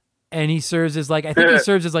 And he serves as like, I think he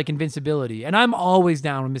serves as like invincibility. And I'm always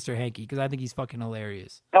down with Mr. Hanky because I think he's fucking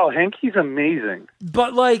hilarious. Oh, Hanky's amazing.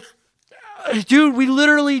 But like, dude, we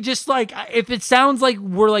literally just like, if it sounds like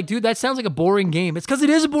we're like, dude, that sounds like a boring game, it's because it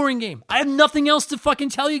is a boring game. I have nothing else to fucking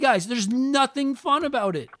tell you guys. There's nothing fun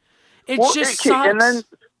about it. It just sucks. And then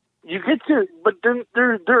you get to, but then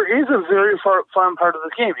there is a very fun part of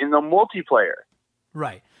the game in the multiplayer.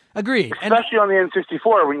 Right. Agreed. Especially on the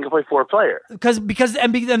N64 when you can play 4 player.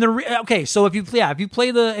 So if you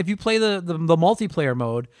play the multiplayer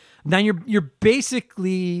mode, then you're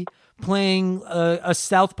basically playing a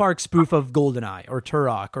South Park spoof of GoldenEye or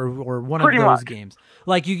Turok or one Pretty of those much. games.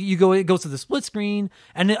 Like it goes to the split screen,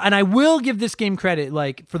 and I will give this game credit.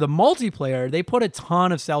 Like for the multiplayer, they put a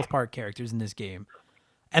ton of South Park characters in this game,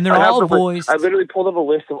 and they're all voiced. I literally pulled up a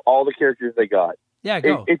list of all the characters they got. Yeah,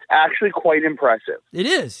 go. It's actually quite impressive. It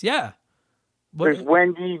is, yeah. There's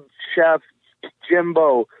Wendy, Chef,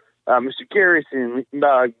 Jimbo, Mr. Garrison,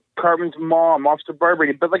 Cartman's mom, Officer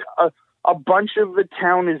Barbrady, but like a bunch of the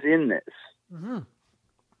town is in this. Mm-hmm.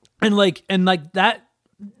 And like that,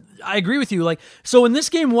 I agree with you. Like, so in this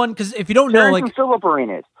game, because if you don't know, like Phillip are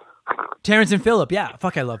in it. Terrence and Phillip, yeah.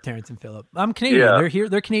 Fuck, I love Terrence and Phillip. I'm Canadian. Yeah. They're here.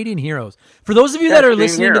 They're Canadian heroes. For those of you that are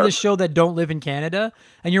listening to this show that don't live in Canada,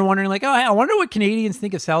 and you're wondering like, oh, hey, I wonder what Canadians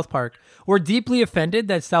think of South Park. We're deeply offended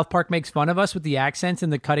that South Park makes fun of us with the accents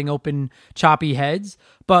and the cutting open choppy heads.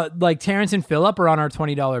 But like Terrence and Phillip are on our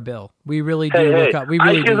 $20 bill. We really do look up. We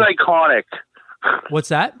really Ike do. is iconic. What's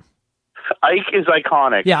that? Ike is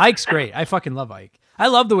iconic. Yeah, Ike's great. I fucking love Ike. I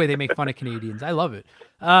love the way they make fun of Canadians. I love it.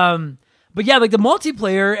 But yeah, like the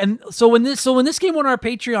multiplayer, and so when this game won our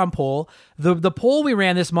Patreon poll, the poll we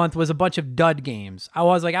ran this month was a bunch of dud games. I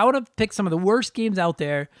was like, I would have picked some of the worst games out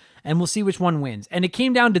there, and we'll see which one wins. And it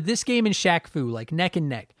came down to this game and Shaq Fu, like neck and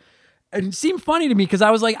neck. And it seemed funny to me because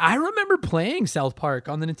I was like, I remember playing South Park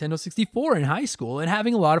on the Nintendo 64 in high school and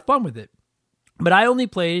having a lot of fun with it. But I only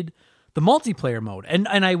played the multiplayer mode. And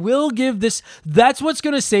I will give this, that's what's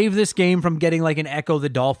going to save this game from getting like an Echo the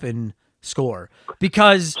Dolphin score,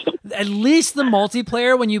 because at least the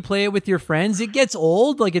multiplayer, when you play it with your friends, it gets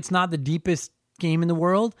old. Like it's not the deepest game in the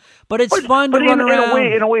world, but it's fun to run around.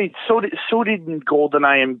 In a way, so did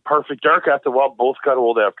GoldenEye and Perfect Dark after a while. Both got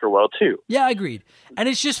old after a while too. Yeah, agreed. And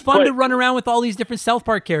it's just fun to run around with all these different South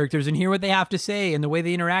Park characters and hear what they have to say and the way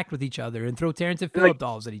they interact with each other and throw Terrence and Phillip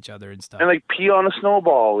dolls at each other and stuff. And like pee on a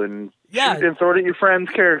snowball and Yeah. Shoot and throw it at your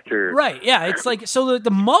friend's character. Right, yeah, it's like, so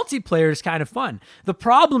the multiplayer is kind of fun. The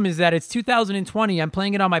problem is that it's 2020, I'm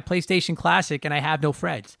playing it on my PlayStation Classic, and I have no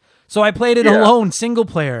friends. So I played it alone, single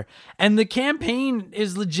player, and the campaign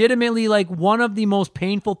is legitimately like one of the most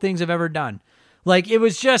painful things I've ever done. Like, it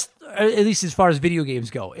was just, at least as far as video games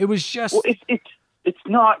go, it was just... Well, it's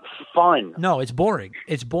not fun. No, it's boring.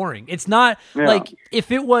 It's boring. It's not like if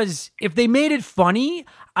they made it funny,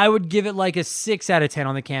 I would give it like a 6 out of 10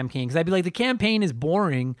 on the campaign, because I'd be like, the campaign is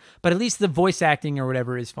boring, but at least the voice acting or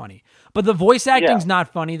whatever is funny. But the voice acting's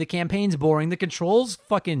not funny. The campaign's boring. The controls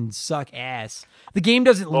fucking suck ass. The game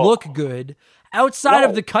doesn't look good. Outside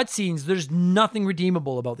of the cutscenes, there's nothing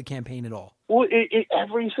redeemable about the campaign at all. Well,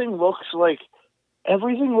 everything looks like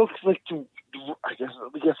I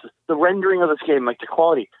guess the rendering of this game, like the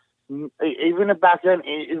quality, even back then,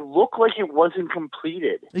 it looked like it wasn't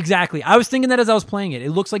completed. Exactly. I was thinking that as I was playing it.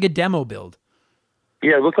 It looks like a demo build.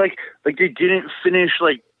 Yeah, it looked like they didn't finish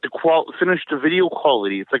finish the video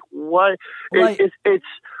quality. It's like, what? It's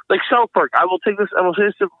like South Park. I will say this.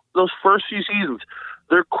 Those first few seasons,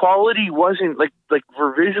 their quality wasn't like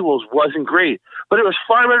for visuals wasn't great, but it was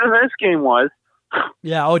far better than this game was.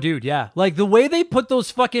 Yeah, oh dude, yeah. Like the way they put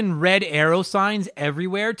those fucking red arrow signs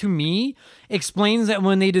everywhere, to me explains that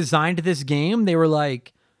when they designed this game, they were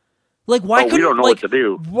like why couldn't we don't know what to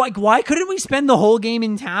do. Like, why couldn't we spend the whole game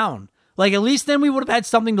in town? Like, at least then we would have had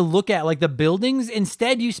something to look at, like the buildings.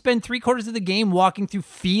 Instead, you spend 3/4 of the game walking through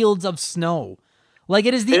fields of snow. Like,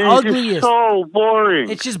 it is the ugliest. It's so boring.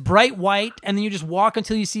 It's just bright white, and then you just walk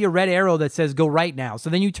until you see a red arrow that says go right now. So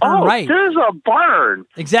then you turn right. There's a barn.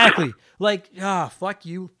 Exactly. Like, fuck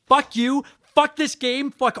you. Fuck you. Fuck this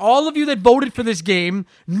game. Fuck all of you that voted for this game.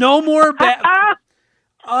 No more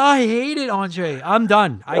I hate it, Andre. I'm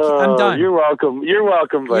done. I'm done. You're welcome. You're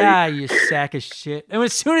welcome, buddy. Yeah, you sack of shit. And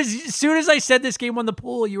as soon as I said this game won the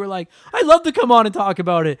pool, you were like, I'd love to come on and talk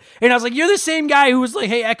about it. And I was like, you're the same guy who was like,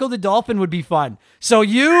 hey, Echo the Dolphin would be fun. So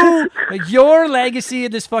your legacy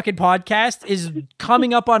of this fucking podcast is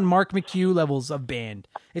coming up on Mark McHugh levels of banned.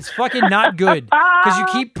 It's fucking not good because you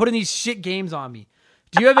keep putting these shit games on me.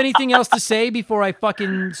 Do you have anything else to say before I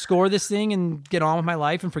fucking score this thing and get on with my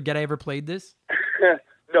life and forget I ever played this?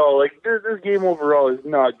 No, like this game overall is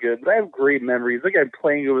not good. But I have great memories. Like I'm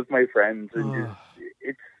playing it with my friends, and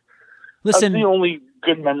that's the only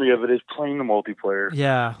good memory of it is playing the multiplayer.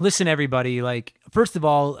 Yeah, listen, everybody. Like, first of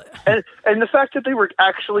all, and the fact that they were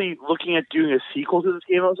actually looking at doing a sequel to this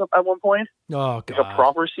game at one point. Oh god, like a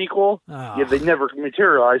proper sequel. Oh. Yeah, they never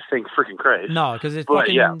materialized. Thank freaking Christ. No, because it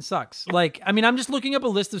fucking sucks. Like, I mean, I'm just looking up a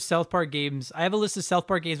list of South Park games. I have a list of South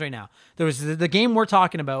Park games right now. There was the game we're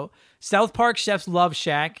talking about, South Park Chef's Love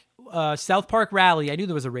Shack, South Park Rally. I knew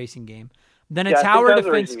there was a racing game. Then a tower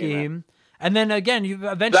defense game. And then again, you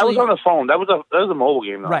eventually... That was on the phone. That was a mobile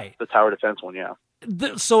game, though. Right. The tower defense one, yeah.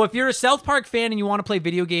 So if you're a South Park fan and you want to play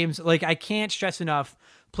video games, like, I can't stress enough,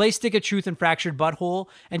 play Stick of Truth and Fractured Butthole,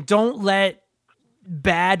 and don't let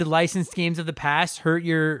bad licensed games of the past hurt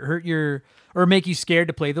your or make you scared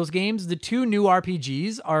to play those games. The two new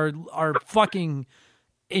RPGs are fucking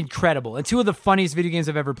incredible and two of the funniest video games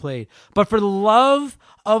I've ever played. But for the love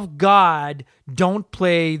of God, don't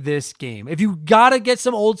play this game. If you gotta get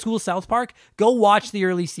some old school South Park, go watch the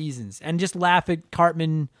early seasons and just laugh at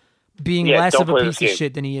Cartman being less of a piece of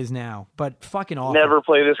shit than he is now. But fucking awful. Never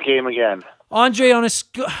play this game again. Andre, on a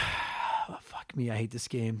fuck me, I hate this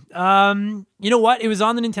game. You know what? It was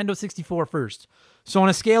on the Nintendo 64 first. So on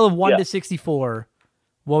a scale of 1 to 64,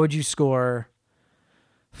 what would you score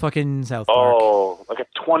fucking South Park? Oh, like a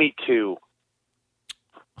 22.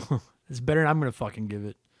 It's better than I'm going to fucking give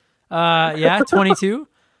it. 22?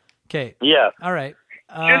 Okay. Yeah. All right.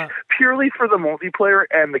 Just purely for the multiplayer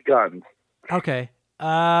and the guns. Okay.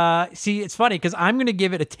 See, it's funny because I'm going to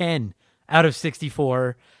give it a 10 out of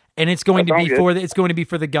 64, and it's going to be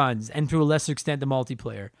for the guns and to a lesser extent the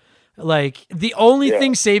multiplayer. Like, the only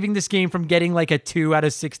thing saving this game from getting like a 2 out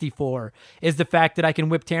of 64 is the fact that I can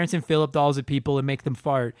whip Terrence and Phillip dolls at people and make them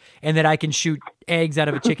fart, and that I can shoot eggs out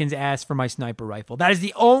of a chicken's ass for my sniper rifle. That is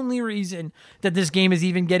the only reason that this game is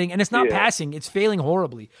even getting, and it's not passing, it's failing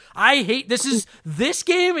horribly. I hate, this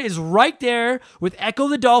game is right there with Echo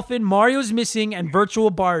the Dolphin, Mario's Missing, and Virtual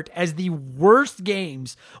Bart as the worst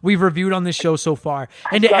games we've reviewed on this show so far.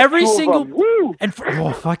 And to every single...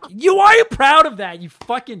 oh, fuck. Are you proud of that? You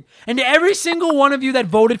fucking... And to every single one of you that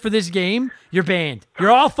voted for this game, you're banned.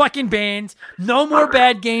 You're all fucking banned. No more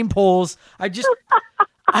bad game polls.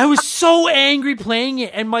 I was so angry playing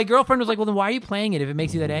it. And my girlfriend was like, well, then why are you playing it if it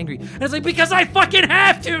makes you that angry? And it's like, because I fucking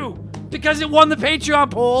have to. Because it won the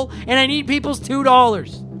Patreon poll and I need people's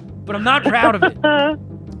 $2. But I'm not proud of it.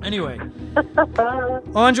 Anyway,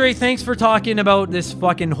 Andre, thanks for talking about this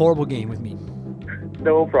fucking horrible game with me.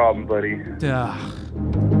 No problem, buddy. Ugh.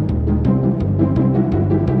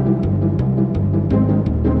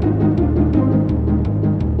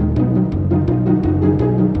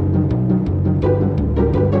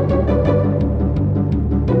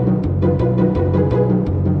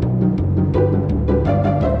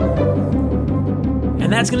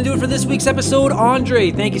 And that's going to do it for this week's episode.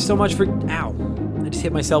 Andre, thank you so much for... Ow. I just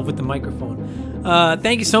hit myself with the microphone.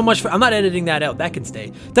 Thank you so much for... I'm not editing that out. That can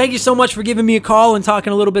stay. Thank you so much for giving me a call and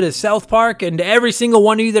talking a little bit of South Park. And to every single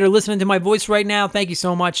one of you that are listening to my voice right now, thank you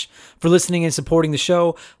so much for listening and supporting the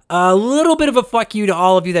show. A little bit of a fuck you to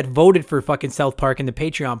all of you that voted for fucking South Park in the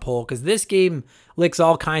Patreon poll, because this game licks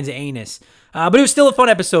all kinds of anus. But it was still a fun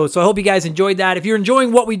episode, so I hope you guys enjoyed that. If you're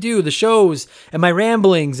enjoying what we do, the shows, and my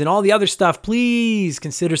ramblings, and all the other stuff, please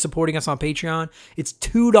consider supporting us on Patreon. It's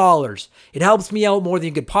 $2. It helps me out more than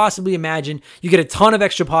you could possibly imagine. You get a ton of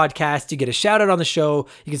extra podcasts. You get a shout-out on the show.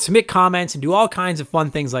 You can submit comments and do all kinds of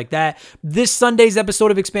fun things like that. This Sunday's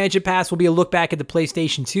episode of Expansion Pass will be a look back at the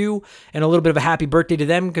PlayStation 2 and a little bit of a happy birthday to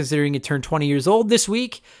them, considering it turned 20 years old this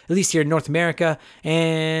week, at least here in North America.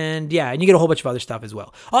 And yeah, and you get a whole bunch of other stuff as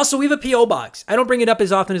well. Also, we have a P.O. box. I don't bring it up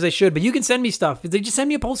as often as I should, but you can send me stuff. They just send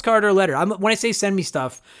me a postcard or a letter. When I say send me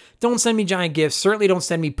stuff, don't send me giant gifts. Certainly don't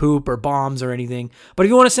send me poop or bombs or anything. But if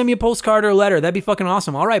you want to send me a postcard or a letter, that'd be fucking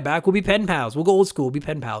awesome. I'll write back. We'll be pen pals. We'll go old school. We'll be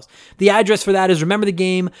pen pals. The address for that is Remember the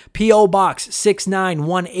Game, P.O. Box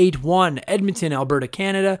 69181, Edmonton, Alberta,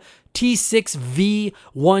 Canada.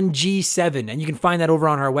 T6V1G7, and you can find that over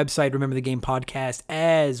on our website,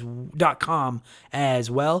 rememberthegamepodcast.com as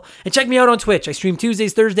well. And check me out on Twitch. I stream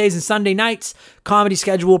Tuesdays, Thursdays, and Sunday nights, comedy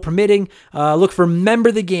schedule permitting. Look for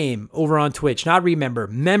Remember the Game over on Twitch. Not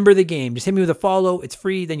Remember the Game. Just hit me with a follow. It's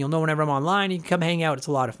free. Then you'll know whenever I'm online. You can come hang out. It's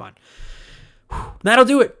a lot of fun. That'll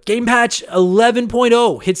do it. Game Patch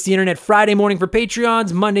 11.0 hits the internet Friday morning for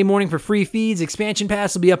Patreons, Monday morning for free feeds. Expansion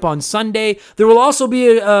Pass will be up on Sunday. There will also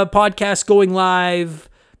be a podcast going live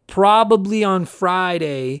probably on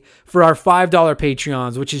Friday for our $5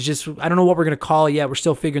 Patreons, which is just, I don't know what we're going to call it yet. We're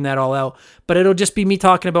still figuring that all out. But it'll just be me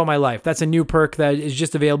talking about my life. That's a new perk that is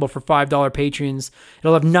just available for $5 patrons.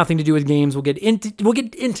 It'll have nothing to do with games. We'll get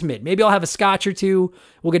intimate. Maybe I'll have a scotch or two.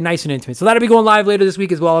 We'll get nice and intimate. So that'll be going live later this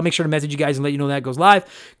week as well. I'll make sure to message you guys and let you know that goes live.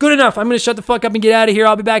 Good enough. I'm going to shut the fuck up and get out of here.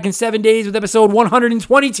 I'll be back in 7 days with episode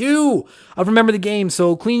 122 of Remember the Game.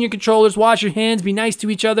 So clean your controllers, wash your hands, be nice to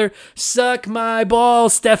each other, suck my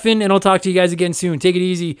balls, Stefan, and I'll talk to you guys again soon. Take it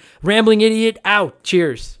easy. Rambling Idiot out.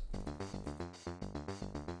 Cheers.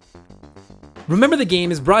 Remember the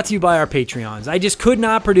Game is brought to you by our Patreons. I just could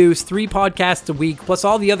not produce 3 podcasts a week, plus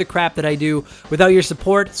all the other crap that I do, without your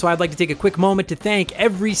support, so I'd like to take a quick moment to thank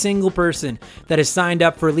every single person that has signed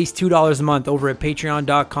up for at least $2 a month over at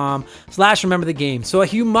patreon.com/rememberthegame. So a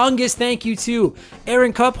humongous thank you to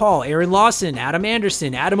Aaron Cuphall, Aaron Lawson, Adam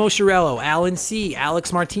Anderson, Adam Oshirello, Alan C.,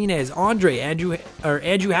 Alex Martinez, Andre, Andrew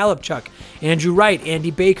Halipchuk, Andrew Wright,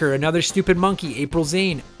 Andy Baker, Another Stupid Monkey, April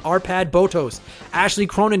Zane, Arpad Botos, Ashley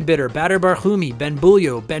Cronenbitter, Bader Barhumi, Ben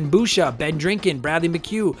Bulio, Ben Busha, Ben Drinkin, Bradley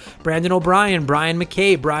McHugh, Brandon O'Brien, Brian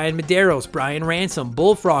McKay, Brian Medeiros, Brian Ransom,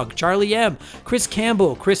 Bullfrog, Charlie M., Chris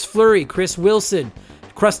Campbell, Chris Fleury, Chris Wilson,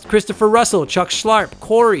 Christopher Russell, Chuck Schlarp,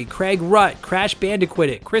 Corey, Craig Rutt, Crash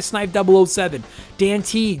Bandicoot, Chris Snipe 007, Dan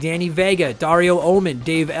T, Danny Vega, Dario Omen,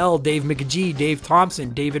 Dave L, Dave McGee, Dave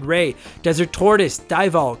Thompson, David Ray, Desert Tortoise,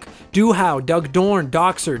 Divalk, Duhow, Doug Dorn,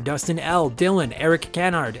 Doxer, Dustin L, Dylan, Eric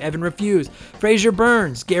Cannard, Evan Refuse, Fraser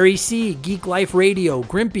Burns, Gary C, Geek Life Radio,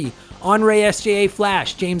 Grimpy, Henri SJA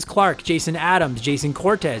Flash, James Clark, Jason Adams, Jason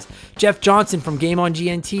Cortez, Jeff Johnson from Game on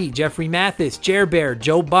GNT, Jeffrey Mathis, Jer Bear,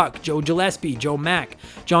 Joe Buck, Joe Gillespie, Joe Mack,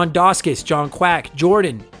 John Doskis, John Quack,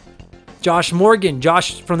 Jordan, Josh Morgan,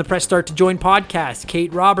 Josh from the Press Start to Join podcast,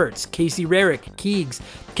 Kate Roberts, Casey Rarick, Keegs,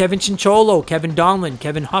 Kevin Chincholo, Kevin Donlin,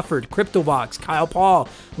 Kevin Hufford, CryptoVox, Kyle Paul,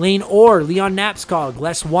 Lane Orr, Leon Knapskog,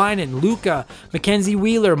 Les Winan, Luca, Mackenzie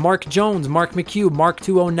Wheeler, Mark Jones, Mark McHugh, Mark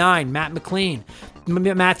 209, Matt McLean,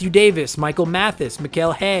 Matthew Davis, Michael Mathis,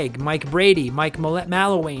 Mikhail Haig, Mike Brady, Mike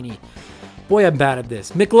Mallowaney. Boy, I'm bad at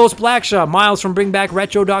this. Miklos Blackshaw, Miles from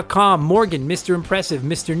BringBackRetro.com, Morgan, Mr. Impressive,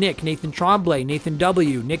 Mr. Nick, Nathan Tremblay, Nathan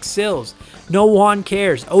W., Nick Sills, No One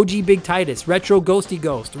Cares, OG Big Titus, Retro Ghosty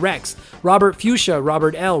Ghost, Rex, Robert Fuchsia,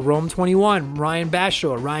 Robert L., Rome21, Ryan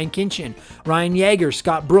Bashaw, Ryan Kinchin, Ryan Yeager,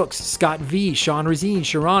 Scott Brooks, Scott V., Sean Razine,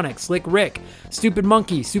 Sharonic, Slick Rick, Stupid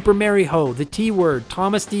Monkey, Super Mary Ho, The T-Word,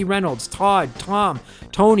 Thomas D. Reynolds, Todd, Tom,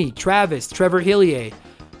 Tony, Travis, Trevor Hillier,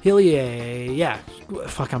 yeah,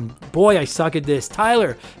 boy, I suck at this.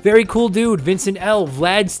 Tyler, Very Cool Dude, Vincent L.,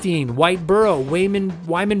 Vladstein, White Burrow,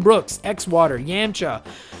 Wyman Brooks, Xwater, Yamcha,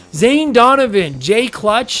 Zane Donovan, Jay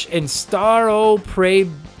Clutch, and Staro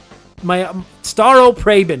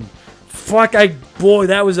Prabin. Fuck, boy,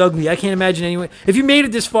 that was ugly. I can't imagine anyone. If you made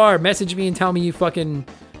it this far, message me and tell me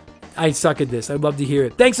I suck at this. I'd love to hear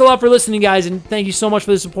it. Thanks a lot for listening, guys, and thank you so much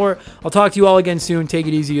for the support. I'll talk to you all again soon. Take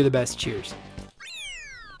it easy. You're the best. Cheers.